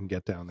seltzer you can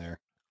get down there.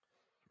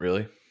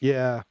 Really?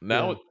 Yeah,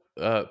 yeah,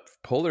 Now,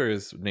 Polar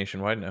is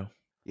nationwide now.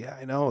 yeah.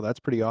 I know. That's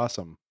pretty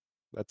awesome.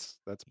 That's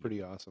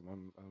pretty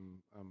awesome.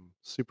 I'm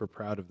super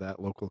proud of that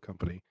local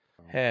company.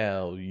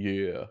 Hell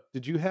yeah.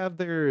 Did you have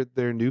their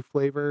new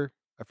flavor?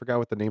 I forgot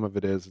what the name of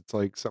it is. It's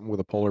like something with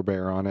a polar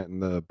bear on it,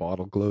 and the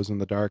bottle glows in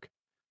the dark.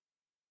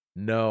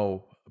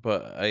 No,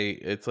 but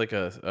it's like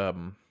a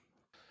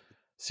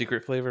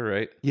secret flavor,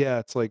 right? Yeah,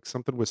 it's like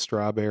something with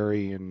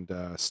strawberry and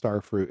star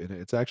fruit in it.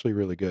 It's actually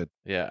really good.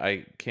 Yeah,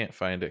 I can't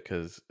find it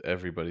because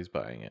everybody's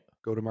buying it.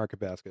 Go to Market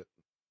Basket.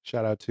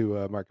 Shout out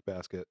to Market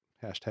Basket.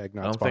 Hashtag I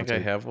not don't think I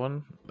sponsored. have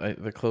one.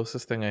 The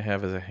closest thing I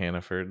have is a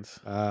Hannaford's.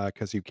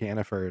 Because you can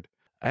afford.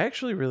 I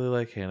actually really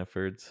like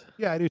Hannaford's.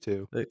 Yeah, I do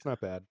too. They, It's not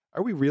bad.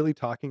 Are we really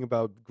talking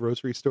about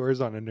grocery stores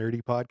on a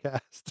nerdy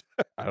podcast?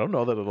 I don't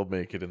know that it'll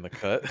make it in the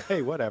cut.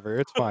 Hey, whatever.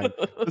 It's fine.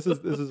 This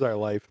is our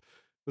life.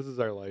 This is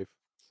our life.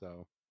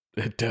 So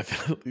It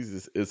definitely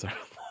is our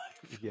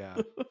life. yeah.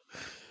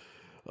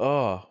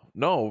 Oh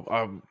no,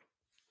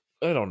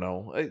 I don't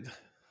know.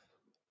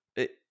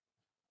 It,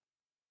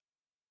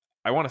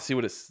 I want to see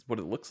what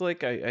it looks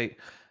like.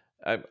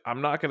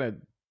 I'm not gonna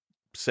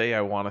say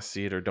I want to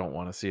see it or don't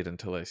want to see it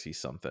until I see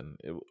something.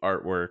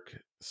 Artwork,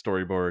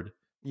 storyboard,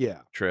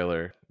 Yeah.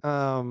 trailer.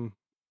 Um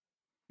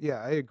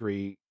yeah, I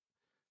agree.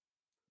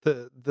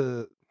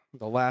 The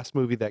last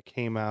movie that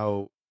came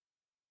out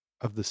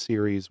of the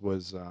series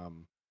was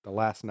The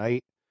Last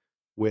Night,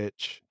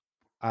 which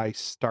I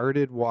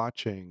started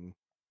watching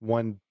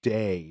one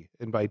day,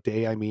 and by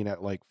day I mean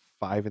at like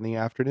 5 in the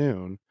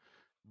afternoon,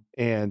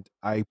 and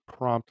I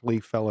promptly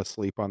fell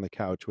asleep on the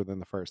couch within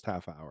the first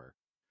half hour.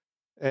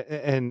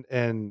 And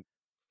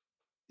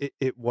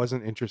it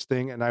wasn't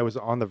interesting, and I was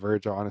on the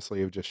verge,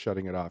 honestly, of just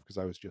shutting it off because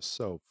I was just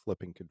so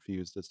flipping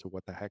confused as to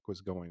what the heck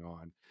was going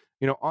on.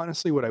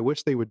 Honestly, what I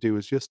wish they would do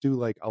is just do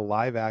like a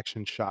live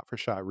action shot for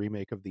shot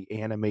remake of the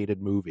animated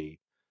movie,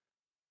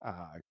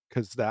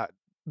 because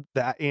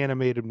that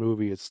animated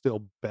movie is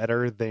still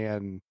better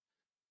than,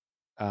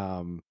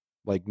 um,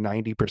 like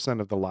 90%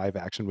 of the live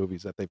action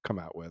movies that they've come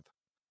out with.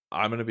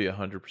 I'm gonna be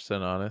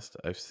 100% honest.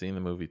 I've seen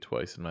the movie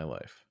twice in my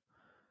life,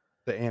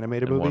 The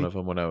animated and one movie? of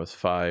them when I was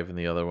 5, and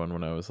the other one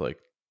when I was like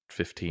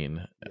 15.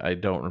 Yeah. I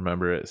don't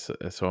remember it, so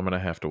I'm gonna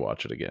have to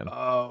watch it again.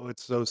 Oh,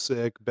 it's so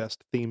sick.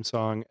 Best theme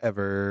song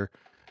ever.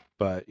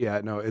 But yeah,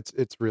 no, it's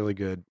really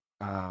good.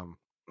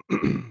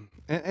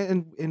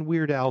 And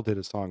Weird Al did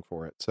a song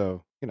for it.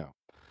 So,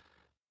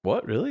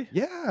 What, really?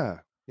 yeah.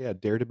 Yeah,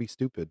 Dare to Be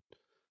Stupid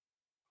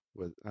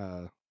was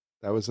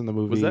that was in the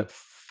Was movie. that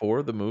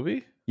for the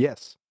movie?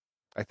 Yes.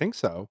 I think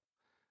so.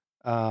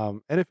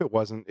 And if it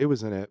wasn't, it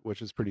was in it,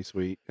 which is pretty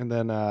sweet. And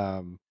then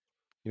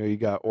you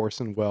got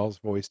Orson Welles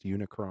voiced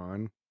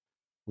Unicron,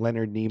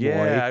 Leonard Yeah,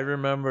 Nimoy. I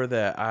remember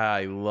that.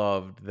 I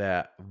loved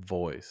that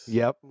voice.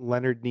 Yep,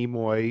 Leonard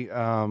Nimoy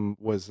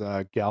was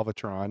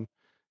Galvatron,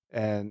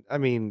 and I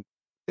mean,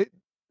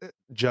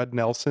 Judd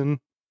Nelson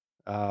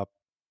uh,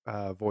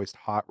 voiced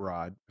Hot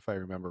Rod, if I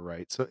remember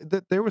right. So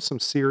there was some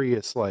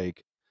serious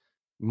like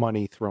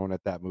money thrown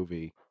at that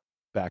movie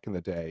back in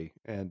the day,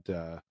 and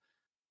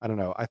I don't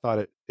know. I thought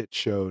it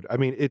showed. I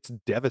mean, it's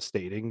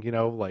devastating.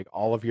 Like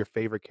all of your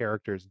favorite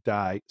characters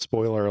die.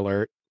 Spoiler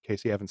alert, in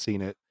case you haven't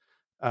seen it.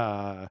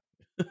 Uh,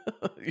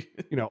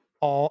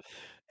 all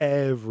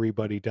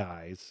everybody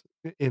dies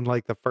in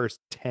like the first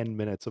 10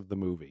 minutes of the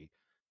movie.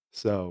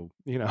 So,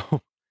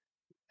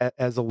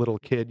 as a little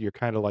kid, you're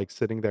kind of like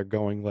sitting there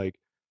going like,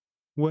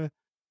 "What?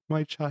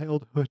 My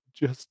childhood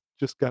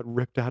just got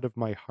ripped out of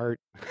my heart."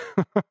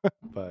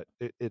 But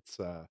it's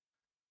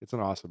an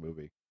awesome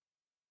movie.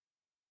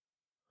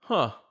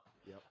 Huh.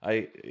 Yep.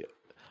 I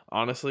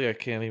honestly I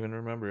can't even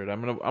remember it.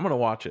 I'm gonna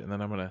watch it, and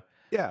then I'm gonna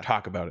Yeah.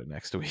 talk about it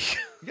next week.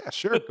 Yeah,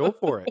 sure. Go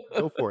for it.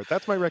 Go for it.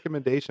 That's my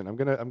recommendation. I'm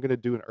gonna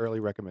do an early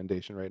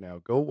recommendation right now.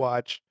 Go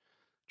watch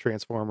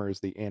Transformers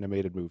the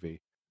animated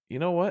movie. You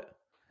know what?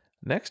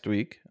 Next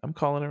week, I'm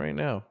calling it right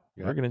now.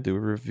 Yeah. We're gonna do a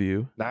review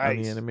on the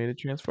Nice. animated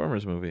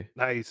Transformers movie.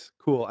 Nice.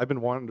 Cool. I've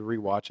been wanting to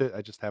rewatch it.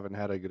 I just haven't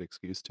had a good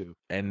excuse to.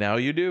 And now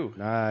you do.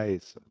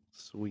 Nice.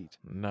 Sweet.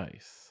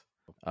 Nice.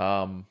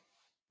 Um,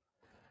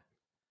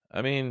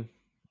 I mean,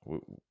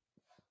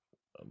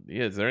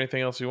 yeah, is there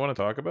anything else you want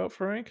to talk about,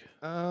 Frank?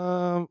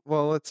 Well,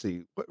 let's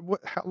see.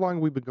 How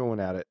long we been going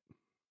at it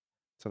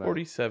tonight?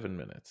 47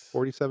 minutes.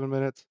 47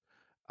 minutes.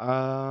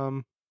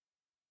 Um,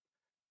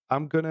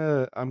 I'm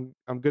gonna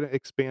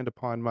expand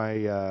upon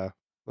my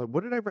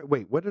what did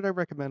what did I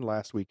recommend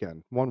last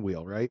weekend? One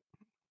Wheel, right?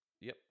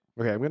 Yep.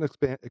 Okay, I'm gonna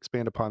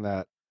expand upon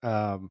that.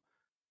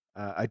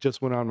 I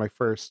just went on my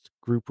first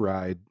group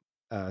ride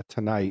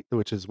tonight,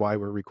 which is why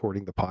we're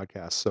recording the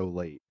podcast so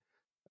late.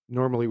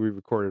 Normally we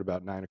record at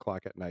about 9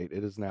 o'clock at night.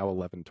 It is now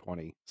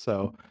 11:20.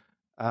 So,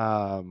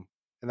 um,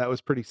 and that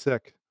was pretty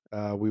sick.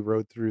 We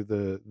rode through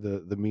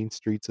the mean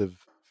streets of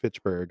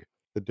Fitchburg,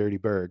 the Dirty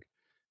Burg,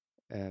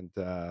 and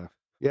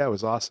yeah, it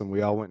was awesome.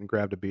 We all went and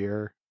grabbed a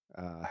beer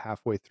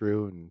halfway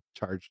through and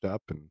charged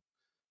up, and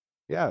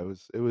yeah,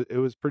 it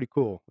was pretty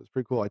cool. It was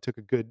pretty cool. I took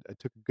a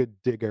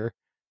good digger,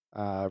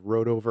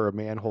 rode over a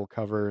manhole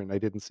cover, and I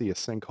didn't see a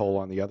sinkhole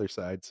on the other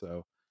side,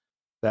 so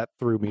that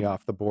threw me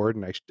off the board.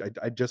 And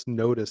I just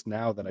noticed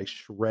now that I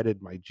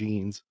shredded my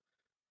jeans,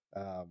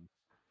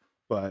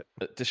 but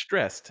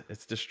Distressed.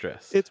 It's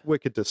distressed. it's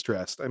wicked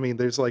distressed. I mean,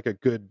 there's like a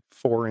good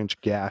 4-inch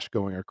gash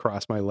going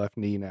across my left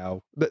knee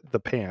now. The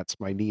pants,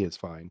 my knee is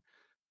fine,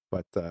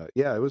 but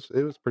yeah, it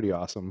was pretty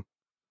awesome.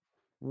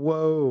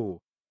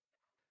 Whoa.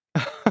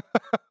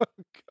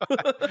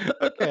 God.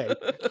 Okay.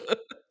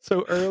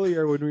 So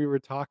earlier when we were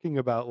talking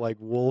about like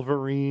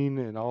Wolverine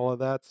and all of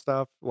that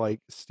stuff,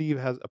 like Steve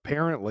has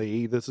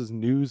apparently, this is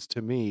news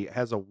to me,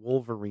 has a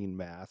Wolverine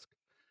mask.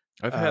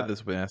 I've had Uh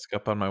this mask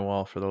up on my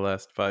wall for the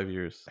last 5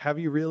 years. have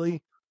you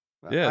really?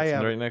 Yeah, I it's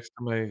haven't. right next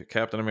to my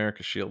Captain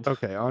America shield.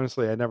 Okay,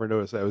 honestly, I never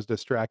noticed that. I was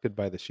distracted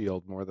by the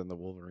shield more than the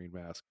Wolverine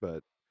mask,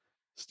 but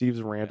Steve's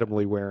Yeah.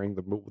 randomly wearing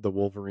the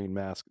Wolverine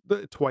mask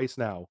twice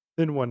now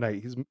in one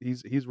night.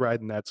 He's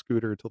riding that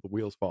scooter until the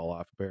wheels fall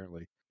off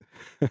apparently.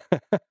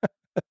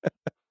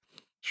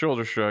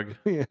 Shoulder shrug.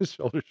 Yeah,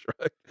 shoulder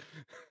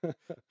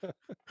shrug.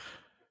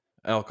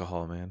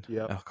 Alcohol, man.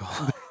 Yep.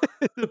 Alcohol.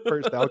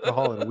 First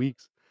alcohol in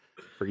weeks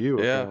for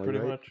you, Yeah, apparently, pretty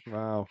right? much.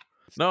 Wow.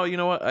 No, you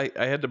know what? I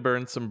had to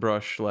burn some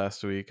brush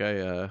last week.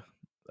 I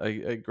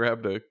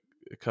grabbed a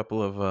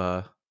couple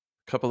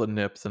of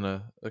nips and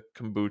a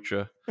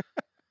kombucha.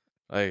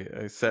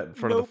 I sat in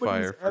front of the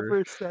Nobody's fire for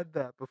ever said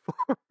that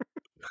before.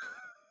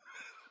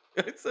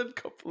 I said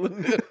couple of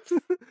nips.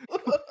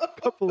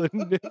 Couple of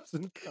nips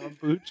and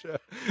kombucha.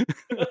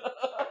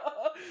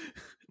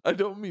 I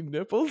don't mean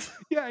nipples.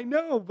 Yeah, I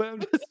know, but I'm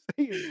just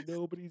saying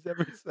nobody's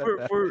ever said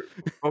that. For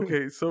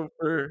okay, so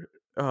for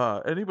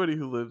anybody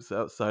who lives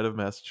outside of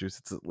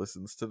Massachusetts that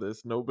listens to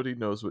this, nobody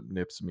knows what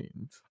nips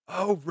means.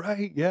 Oh,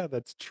 right. Yeah,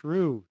 that's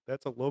true.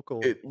 That's a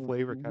local It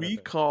flavor kind of We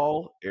thing.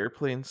 call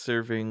airplane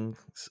servings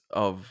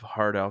of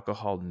hard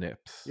alcohol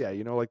nips. Yeah,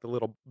 like the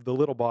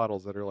little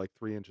bottles that are like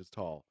 3 inches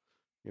tall.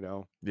 You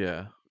know?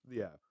 Yeah.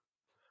 Yeah.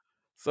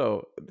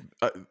 So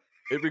uh,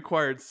 It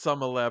required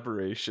some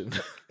elaboration.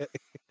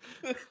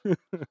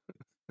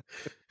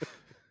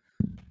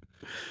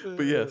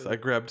 But yes, I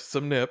grabbed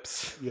some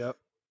nips Yep.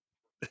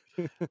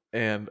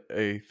 and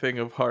a thing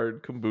of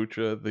hard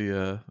kombucha,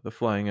 the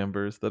Flying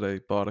Embers that I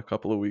bought a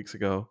couple of weeks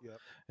ago, Yep.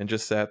 and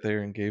just sat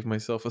there and gave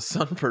myself a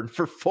sunburn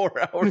for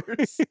 4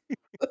 hours.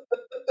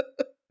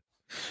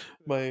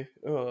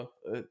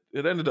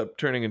 It ended up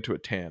turning into a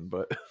tan,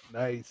 but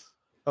Nice.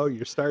 Oh,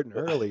 you're starting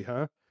early,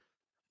 huh?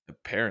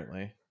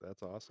 apparently,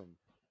 That's awesome.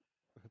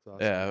 That's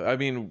awesome. yeah. I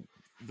mean,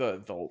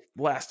 the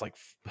last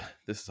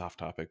this is off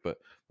topic, but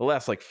the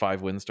last like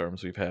 5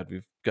 windstorms we've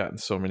gotten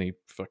so many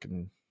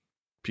fucking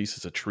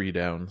pieces of tree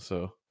down.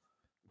 So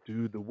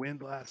Dude, the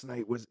wind last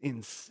night was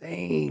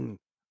insane.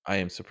 I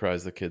am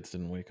surprised the kids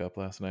didn't wake up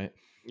last night.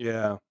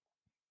 Yeah.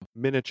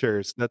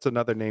 Miniatures. That's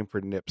another name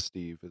for nips,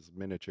 Steve, is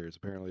miniatures.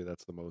 Apparently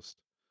that's the most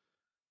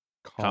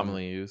common.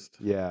 Commonly used.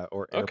 Yeah,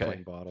 or Okay.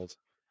 airplane bottles.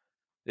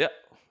 Yeah.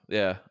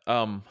 Yeah.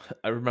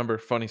 I remember,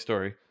 funny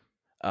story.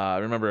 I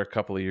remember a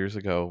couple of years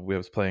ago, we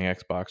was playing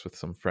Xbox with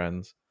some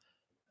friends,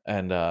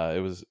 and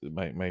it was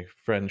my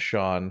friend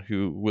Sean,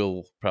 who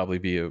will probably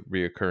be a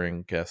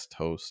reoccurring guest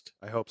host.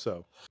 I hope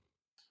so.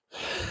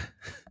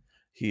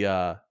 He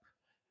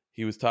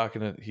was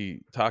talking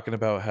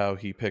about how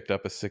he picked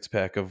up a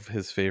 6-pack of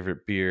his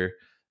favorite beer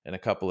and a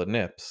couple of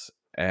nips,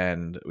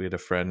 and we had a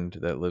friend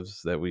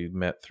that we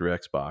met through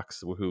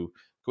Xbox, who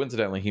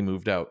coincidentally he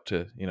moved out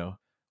to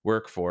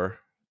work for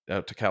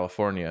out to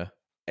California,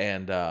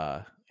 and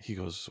he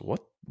goes,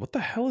 what the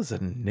hell is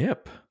a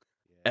nip?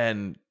 Yeah.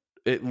 And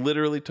it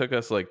literally took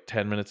us like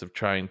 10 minutes of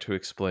trying to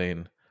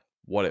explain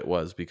what it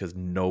was, because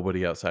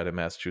nobody outside of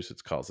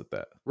Massachusetts calls it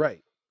that.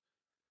 Right.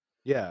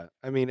 Yeah.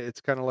 I mean,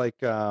 it's kind of like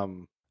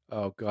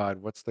oh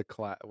god, what's the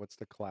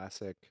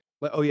classic?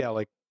 Oh yeah,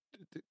 like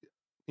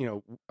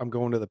I'm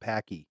going to the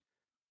Packy.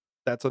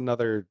 That's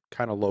another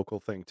kind of local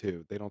thing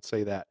too. They don't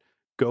say that.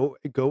 Go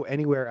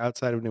anywhere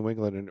outside of New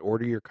England and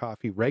order your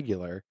coffee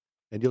regular,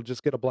 and you'll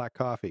just get a black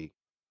coffee.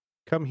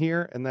 Come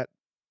here, and that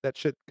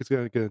shit is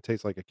gonna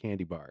taste like a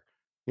candy bar,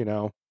 you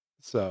know?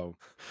 So,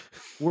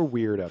 we're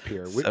weird up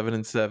here. 7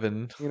 and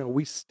 7.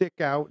 We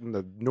stick out in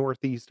the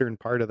northeastern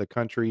part of the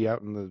country,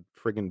 out in the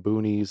friggin'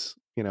 boonies,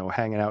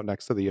 hanging out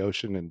next to the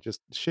ocean, and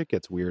just shit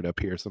gets weird up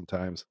here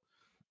sometimes.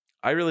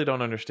 I really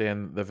don't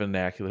understand the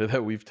vernacular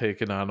that we've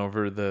taken on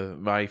over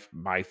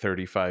my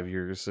 35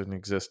 years in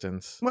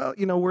existence. Well,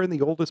 we're in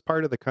the oldest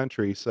part of the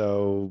country,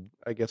 so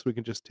I guess we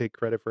can just take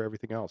credit for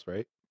everything else,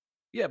 right?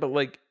 Yeah, but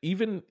like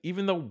even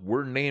though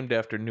we're named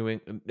after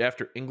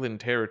after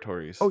England Oh,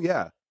 territories,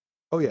 yeah.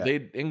 Oh, yeah.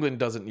 England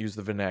doesn't use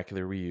the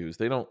vernacular we use.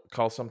 They don't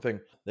call something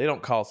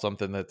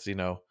that's,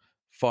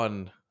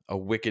 fun a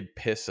wicked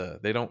pissa.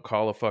 They don't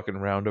call a fucking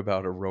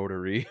roundabout a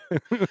rotary.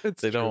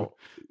 It's They true. don't,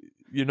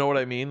 you know what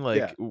I mean?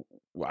 Yeah.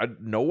 Like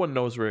no one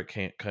knows where it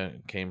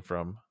came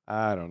from.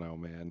 I don't know,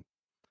 man.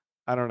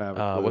 I don't have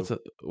a clue.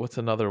 What's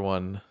another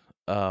one?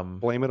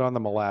 Blame it on the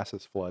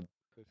molasses flood.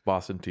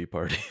 Boston Tea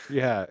Party.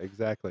 Yeah,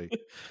 exactly.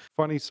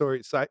 Funny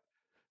story,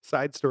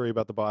 side story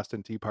about the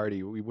Boston Tea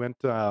Party. We went,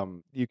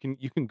 you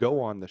can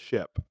go on the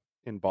ship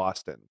in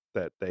Boston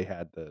that they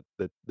had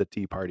the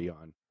Tea Party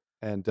on.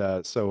 And,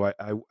 so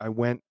I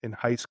went in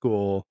high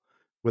school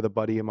with a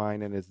buddy of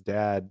mine and his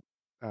dad,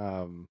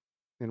 and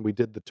we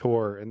did the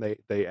tour, and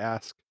they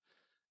ask,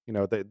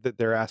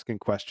 they're asking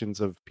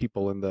questions of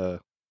people in the,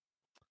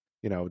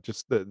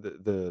 just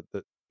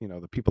the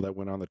people that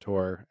went on the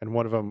tour, and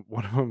one of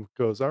them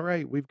goes, "All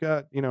right, we've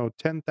got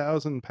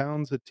 10,000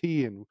 pounds of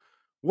tea, and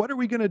what are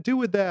we gonna do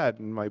with that?"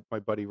 And my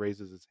buddy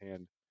raises his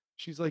hand.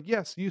 She's like,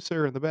 "Yes, you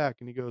sir in the back,"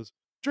 and he goes,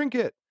 "Drink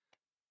it."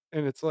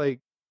 And it's like,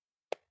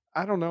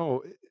 I don't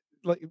know,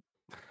 like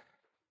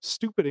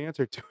stupid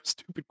answer to a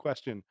stupid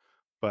question,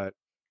 but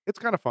it's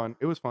kind of fun.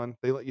 It was fun.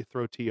 They let you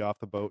throw tea off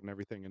the boat and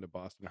everything into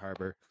Boston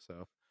Harbor,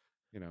 so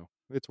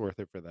it's worth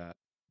it for that.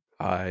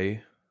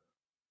 I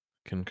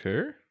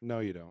concur. No,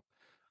 you don't.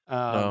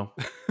 No.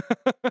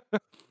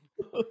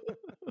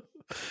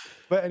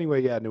 But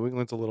anyway, yeah, New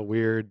England's a little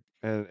weird,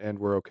 and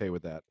we're okay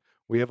with that.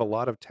 We have a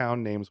lot of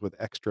town names with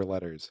extra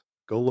letters.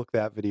 Go look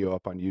that video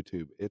up on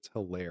YouTube. It's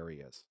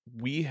hilarious.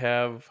 We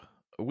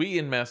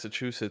in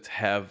Massachusetts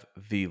have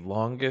the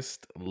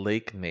longest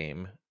lake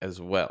name as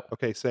well.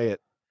 Okay, say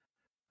it.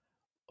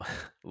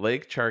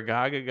 Lake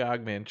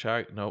Chargagagog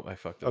Manchag. Nope, I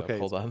fucked it up. Okay,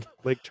 Hold on.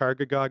 Lake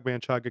Chargagog,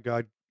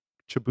 Manchagagog,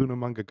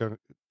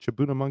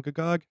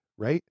 Chabunamungagog,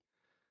 right?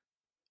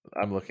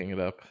 I'm looking it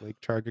up. Lake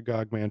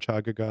Chargagog,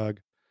 Manchagagog,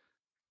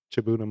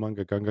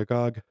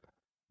 Chabunamungagungagog.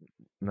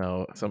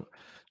 No, some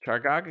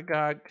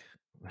Chargagagog.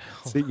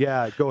 See,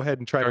 yeah, go ahead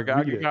and try to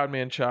read it. Chargagagog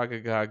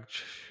Manchagagog.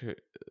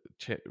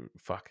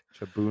 Fuck.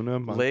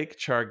 Chabunamung. Lake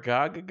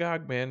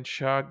Chargagagog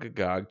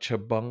Manchagagog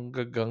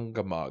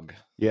Chabungagungamog.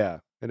 Yeah,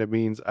 and it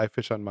means I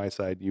fish on my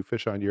side, you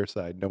fish on your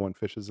side. No one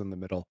fishes in the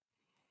middle.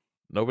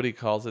 Nobody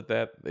calls it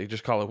that. They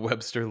just call it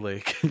Webster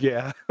Lake.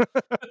 Yeah.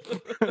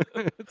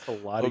 It's a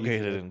lot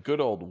Located easier. in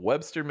good old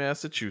Webster,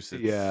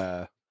 Massachusetts.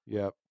 Yeah.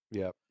 Yep.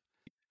 Yep.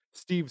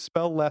 Steve,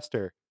 spell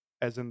Leicester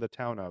as in the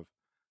town of.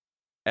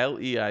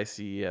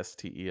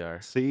 Leicester.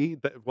 See,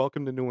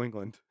 welcome to New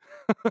England.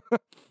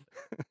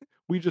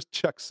 We just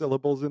chuck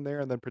syllables in there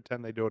and then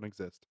pretend they don't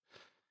exist.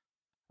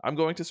 I'm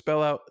going to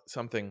spell out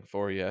something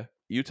for you.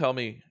 You tell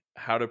me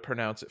how to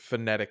pronounce it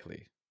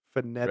phonetically.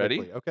 Ready?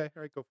 Phonetically. Okay,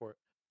 all right, go for it.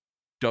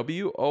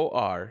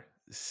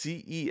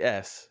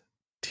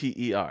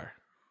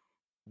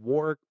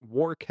 Worcester.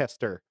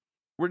 Worcester.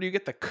 Where do you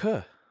get the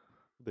k?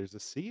 There's a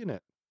C in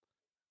it.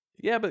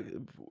 Yeah, but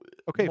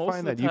Okay, most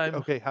fine of the then. time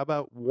Okay, how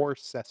about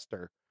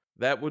Worcester?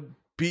 that would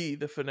be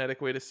the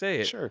phonetic way to say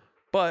it. Sure.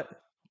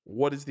 But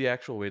what is the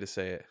actual way to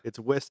say it? It's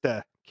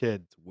Worcester,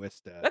 kids.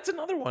 Worcester. That's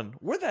another one.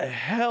 Where the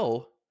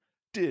hell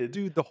did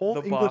Dude, the whole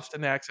the English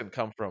Boston accent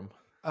come from?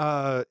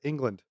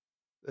 England.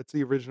 That's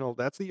the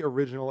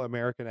original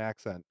American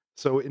accent.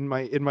 So in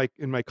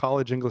my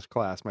college English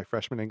class, my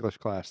freshman English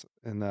class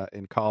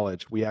in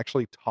college, we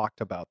actually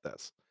talked about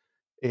this.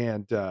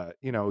 And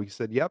he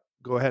said, "Yep,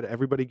 go ahead.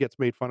 Everybody gets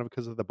made fun of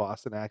because of the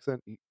Boston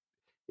accent.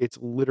 It's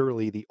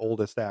literally the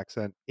oldest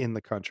accent in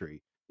the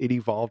country. It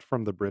evolved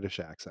from the British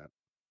accent."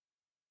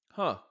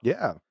 Huh.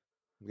 Yeah.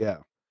 Yeah.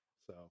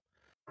 So,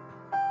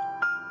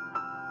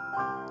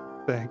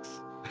 thanks.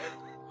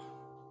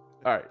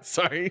 All right.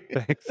 Sorry.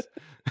 Thanks.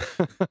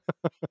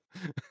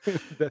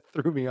 That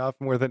threw me off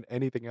more than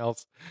anything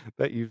else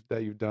that you've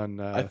done.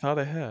 I thought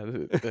I had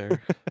it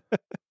there.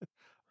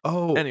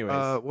 Oh,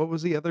 Anyways,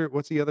 what's the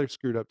other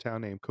screwed up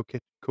town name?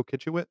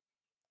 Coquitchuit,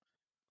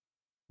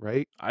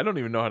 right? I don't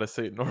even know how to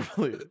say it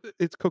normally.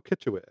 It's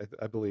Coquitchuit,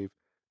 I believe.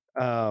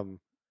 Um,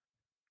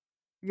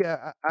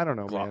 yeah, I don't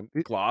know, man.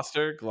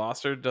 Gloucester?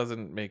 Gloucester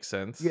doesn't make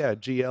sense Yeah,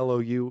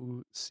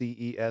 Gloucester,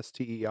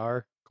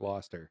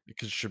 Gloucester.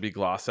 because it should be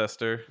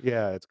Gloucester.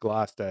 Yeah, it's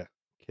Gloucester,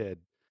 kid.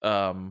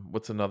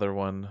 What's another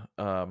one?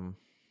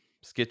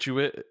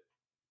 Scituate?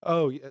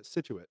 Oh, yeah,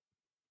 Situate.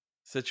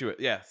 Situate.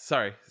 Yeah,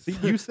 sorry. See,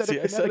 you said See,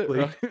 it I said it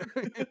phonetically.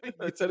 wrong.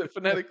 I said it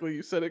phonetically.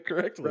 You said it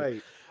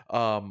correctly.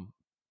 Right.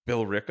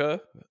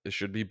 Billerica. It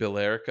should be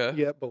Billerica.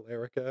 Yeah,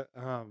 Balearica.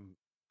 I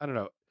don't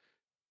know.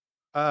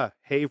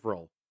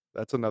 Haverhill.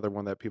 That's another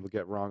one that people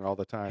get wrong all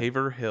the time.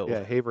 Haverhill.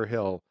 Yeah,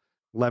 Haverhill.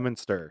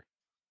 Lemonster.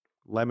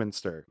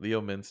 Lemonster.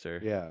 Leo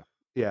Minster. Yeah.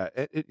 Yeah.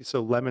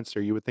 So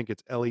Lemonster, you would think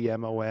it's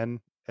Lemonster.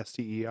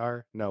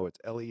 No, it's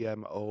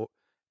Leominster.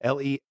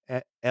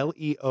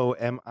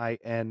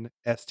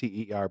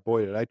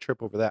 Boy, did I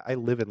trip over that. I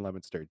live in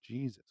Lemonster.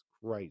 Jesus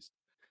Christ.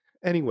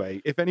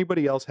 Anyway, if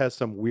anybody else has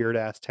some weird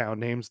ass town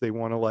names they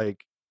want to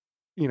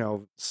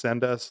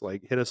send us,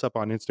 hit us up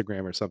on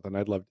Instagram or something.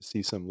 I'd love to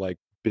see some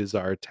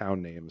bizarre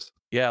town names.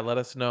 Yeah, let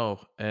us know.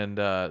 And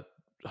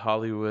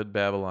Hollywood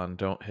Babylon,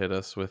 don't hit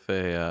us with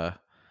a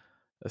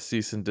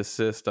cease and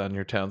desist on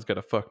your town's got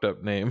a fucked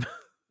up name.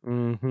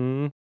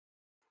 Mm-hmm.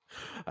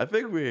 I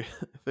think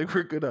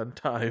we're good on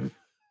time.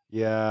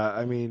 Yeah,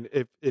 I mean,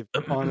 if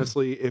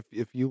honestly,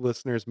 if you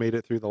listeners made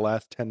it through the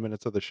last 10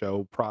 minutes of the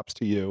show, props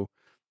to you.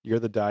 You're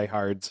the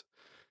diehards,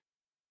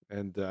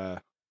 and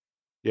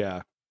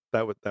yeah,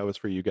 that was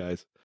for you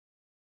guys.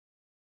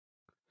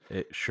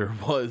 It sure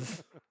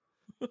was.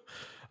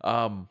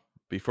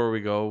 Before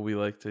we go, we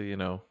like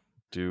to,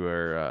 do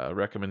our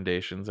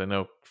recommendations. I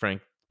know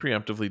Frank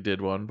preemptively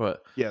did one,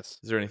 but Yes.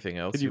 is there anything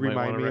else Can you you might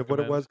want remind to me of what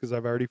it recommend? was? Because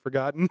I've already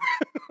forgotten.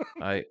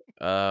 I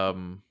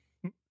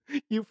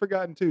You've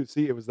forgotten too.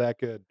 See, it was that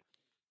good.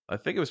 I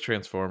think it was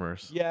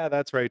Transformers. Yeah,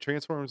 that's right.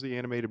 Transformers the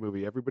animated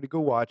movie. Everybody go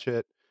watch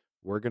it.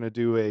 We're gonna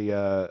do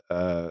an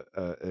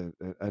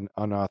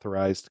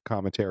unauthorized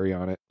commentary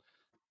on it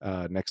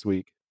next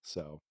week.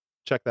 So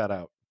check that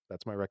out.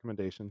 That's my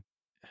recommendation.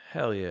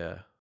 Hell yeah.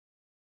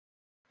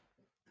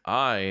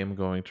 I am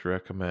going to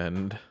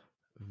recommend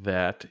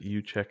that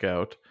you check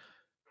out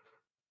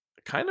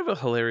kind of a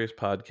hilarious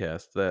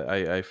podcast that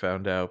I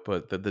found out,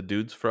 but the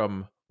dudes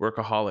from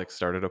Workaholics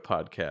started a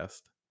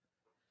podcast,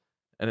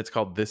 and it's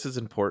called This Is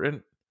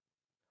Important.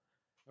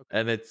 Okay.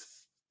 And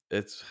it's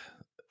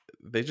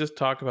they just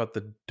talk about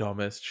the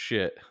dumbest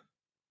shit,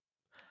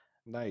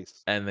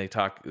 Nice. and they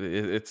talk.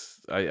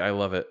 I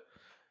love it.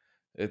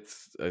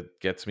 It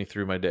gets me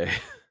through my day.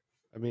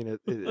 I mean,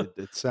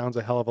 it sounds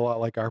a hell of a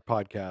lot like our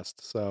podcast.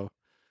 So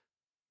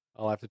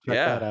I'll have to check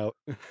that Yeah. out.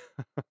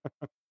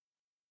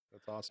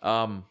 That's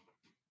awesome.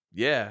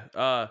 Yeah.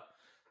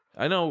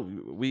 I know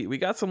we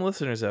got some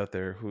listeners out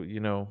there who,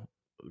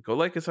 go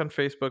like us on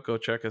Facebook, go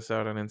check us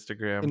out on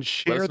Instagram. And Let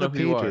share us know the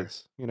who you are.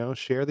 pages,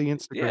 share the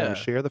Instagram, Yeah.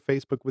 share the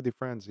Facebook with your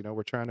friends.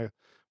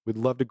 We'd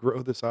love to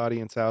grow this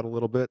audience out a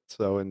little bit.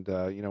 So, and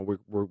we're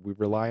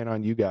relying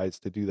on you guys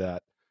to do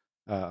that.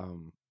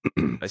 Um,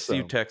 I see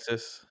you, so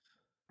Texas.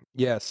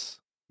 yes,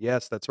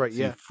 that's right. See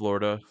you, Yeah,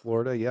 Florida.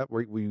 Florida. Yeah,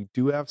 we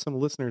do have some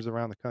listeners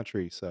around the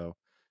country. So,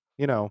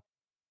 you know,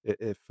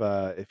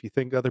 if you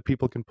think other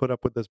people can put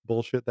up with this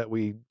bullshit that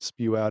we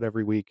spew out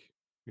every week,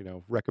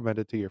 recommend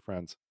it to your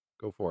friends.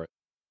 Go for it.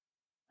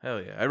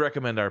 Hell yeah. I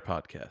recommend our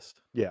podcast.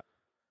 Yeah,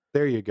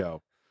 there you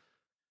go.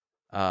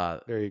 Uh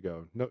There you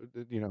go. No,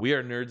 we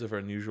are nerds of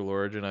unusual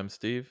origin. I'm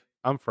Steve.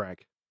 I'm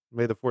Frank.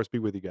 May the force be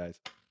with you guys.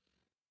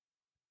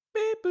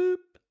 Beep boop.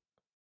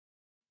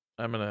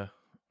 I'm gonna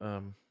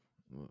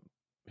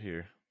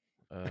here.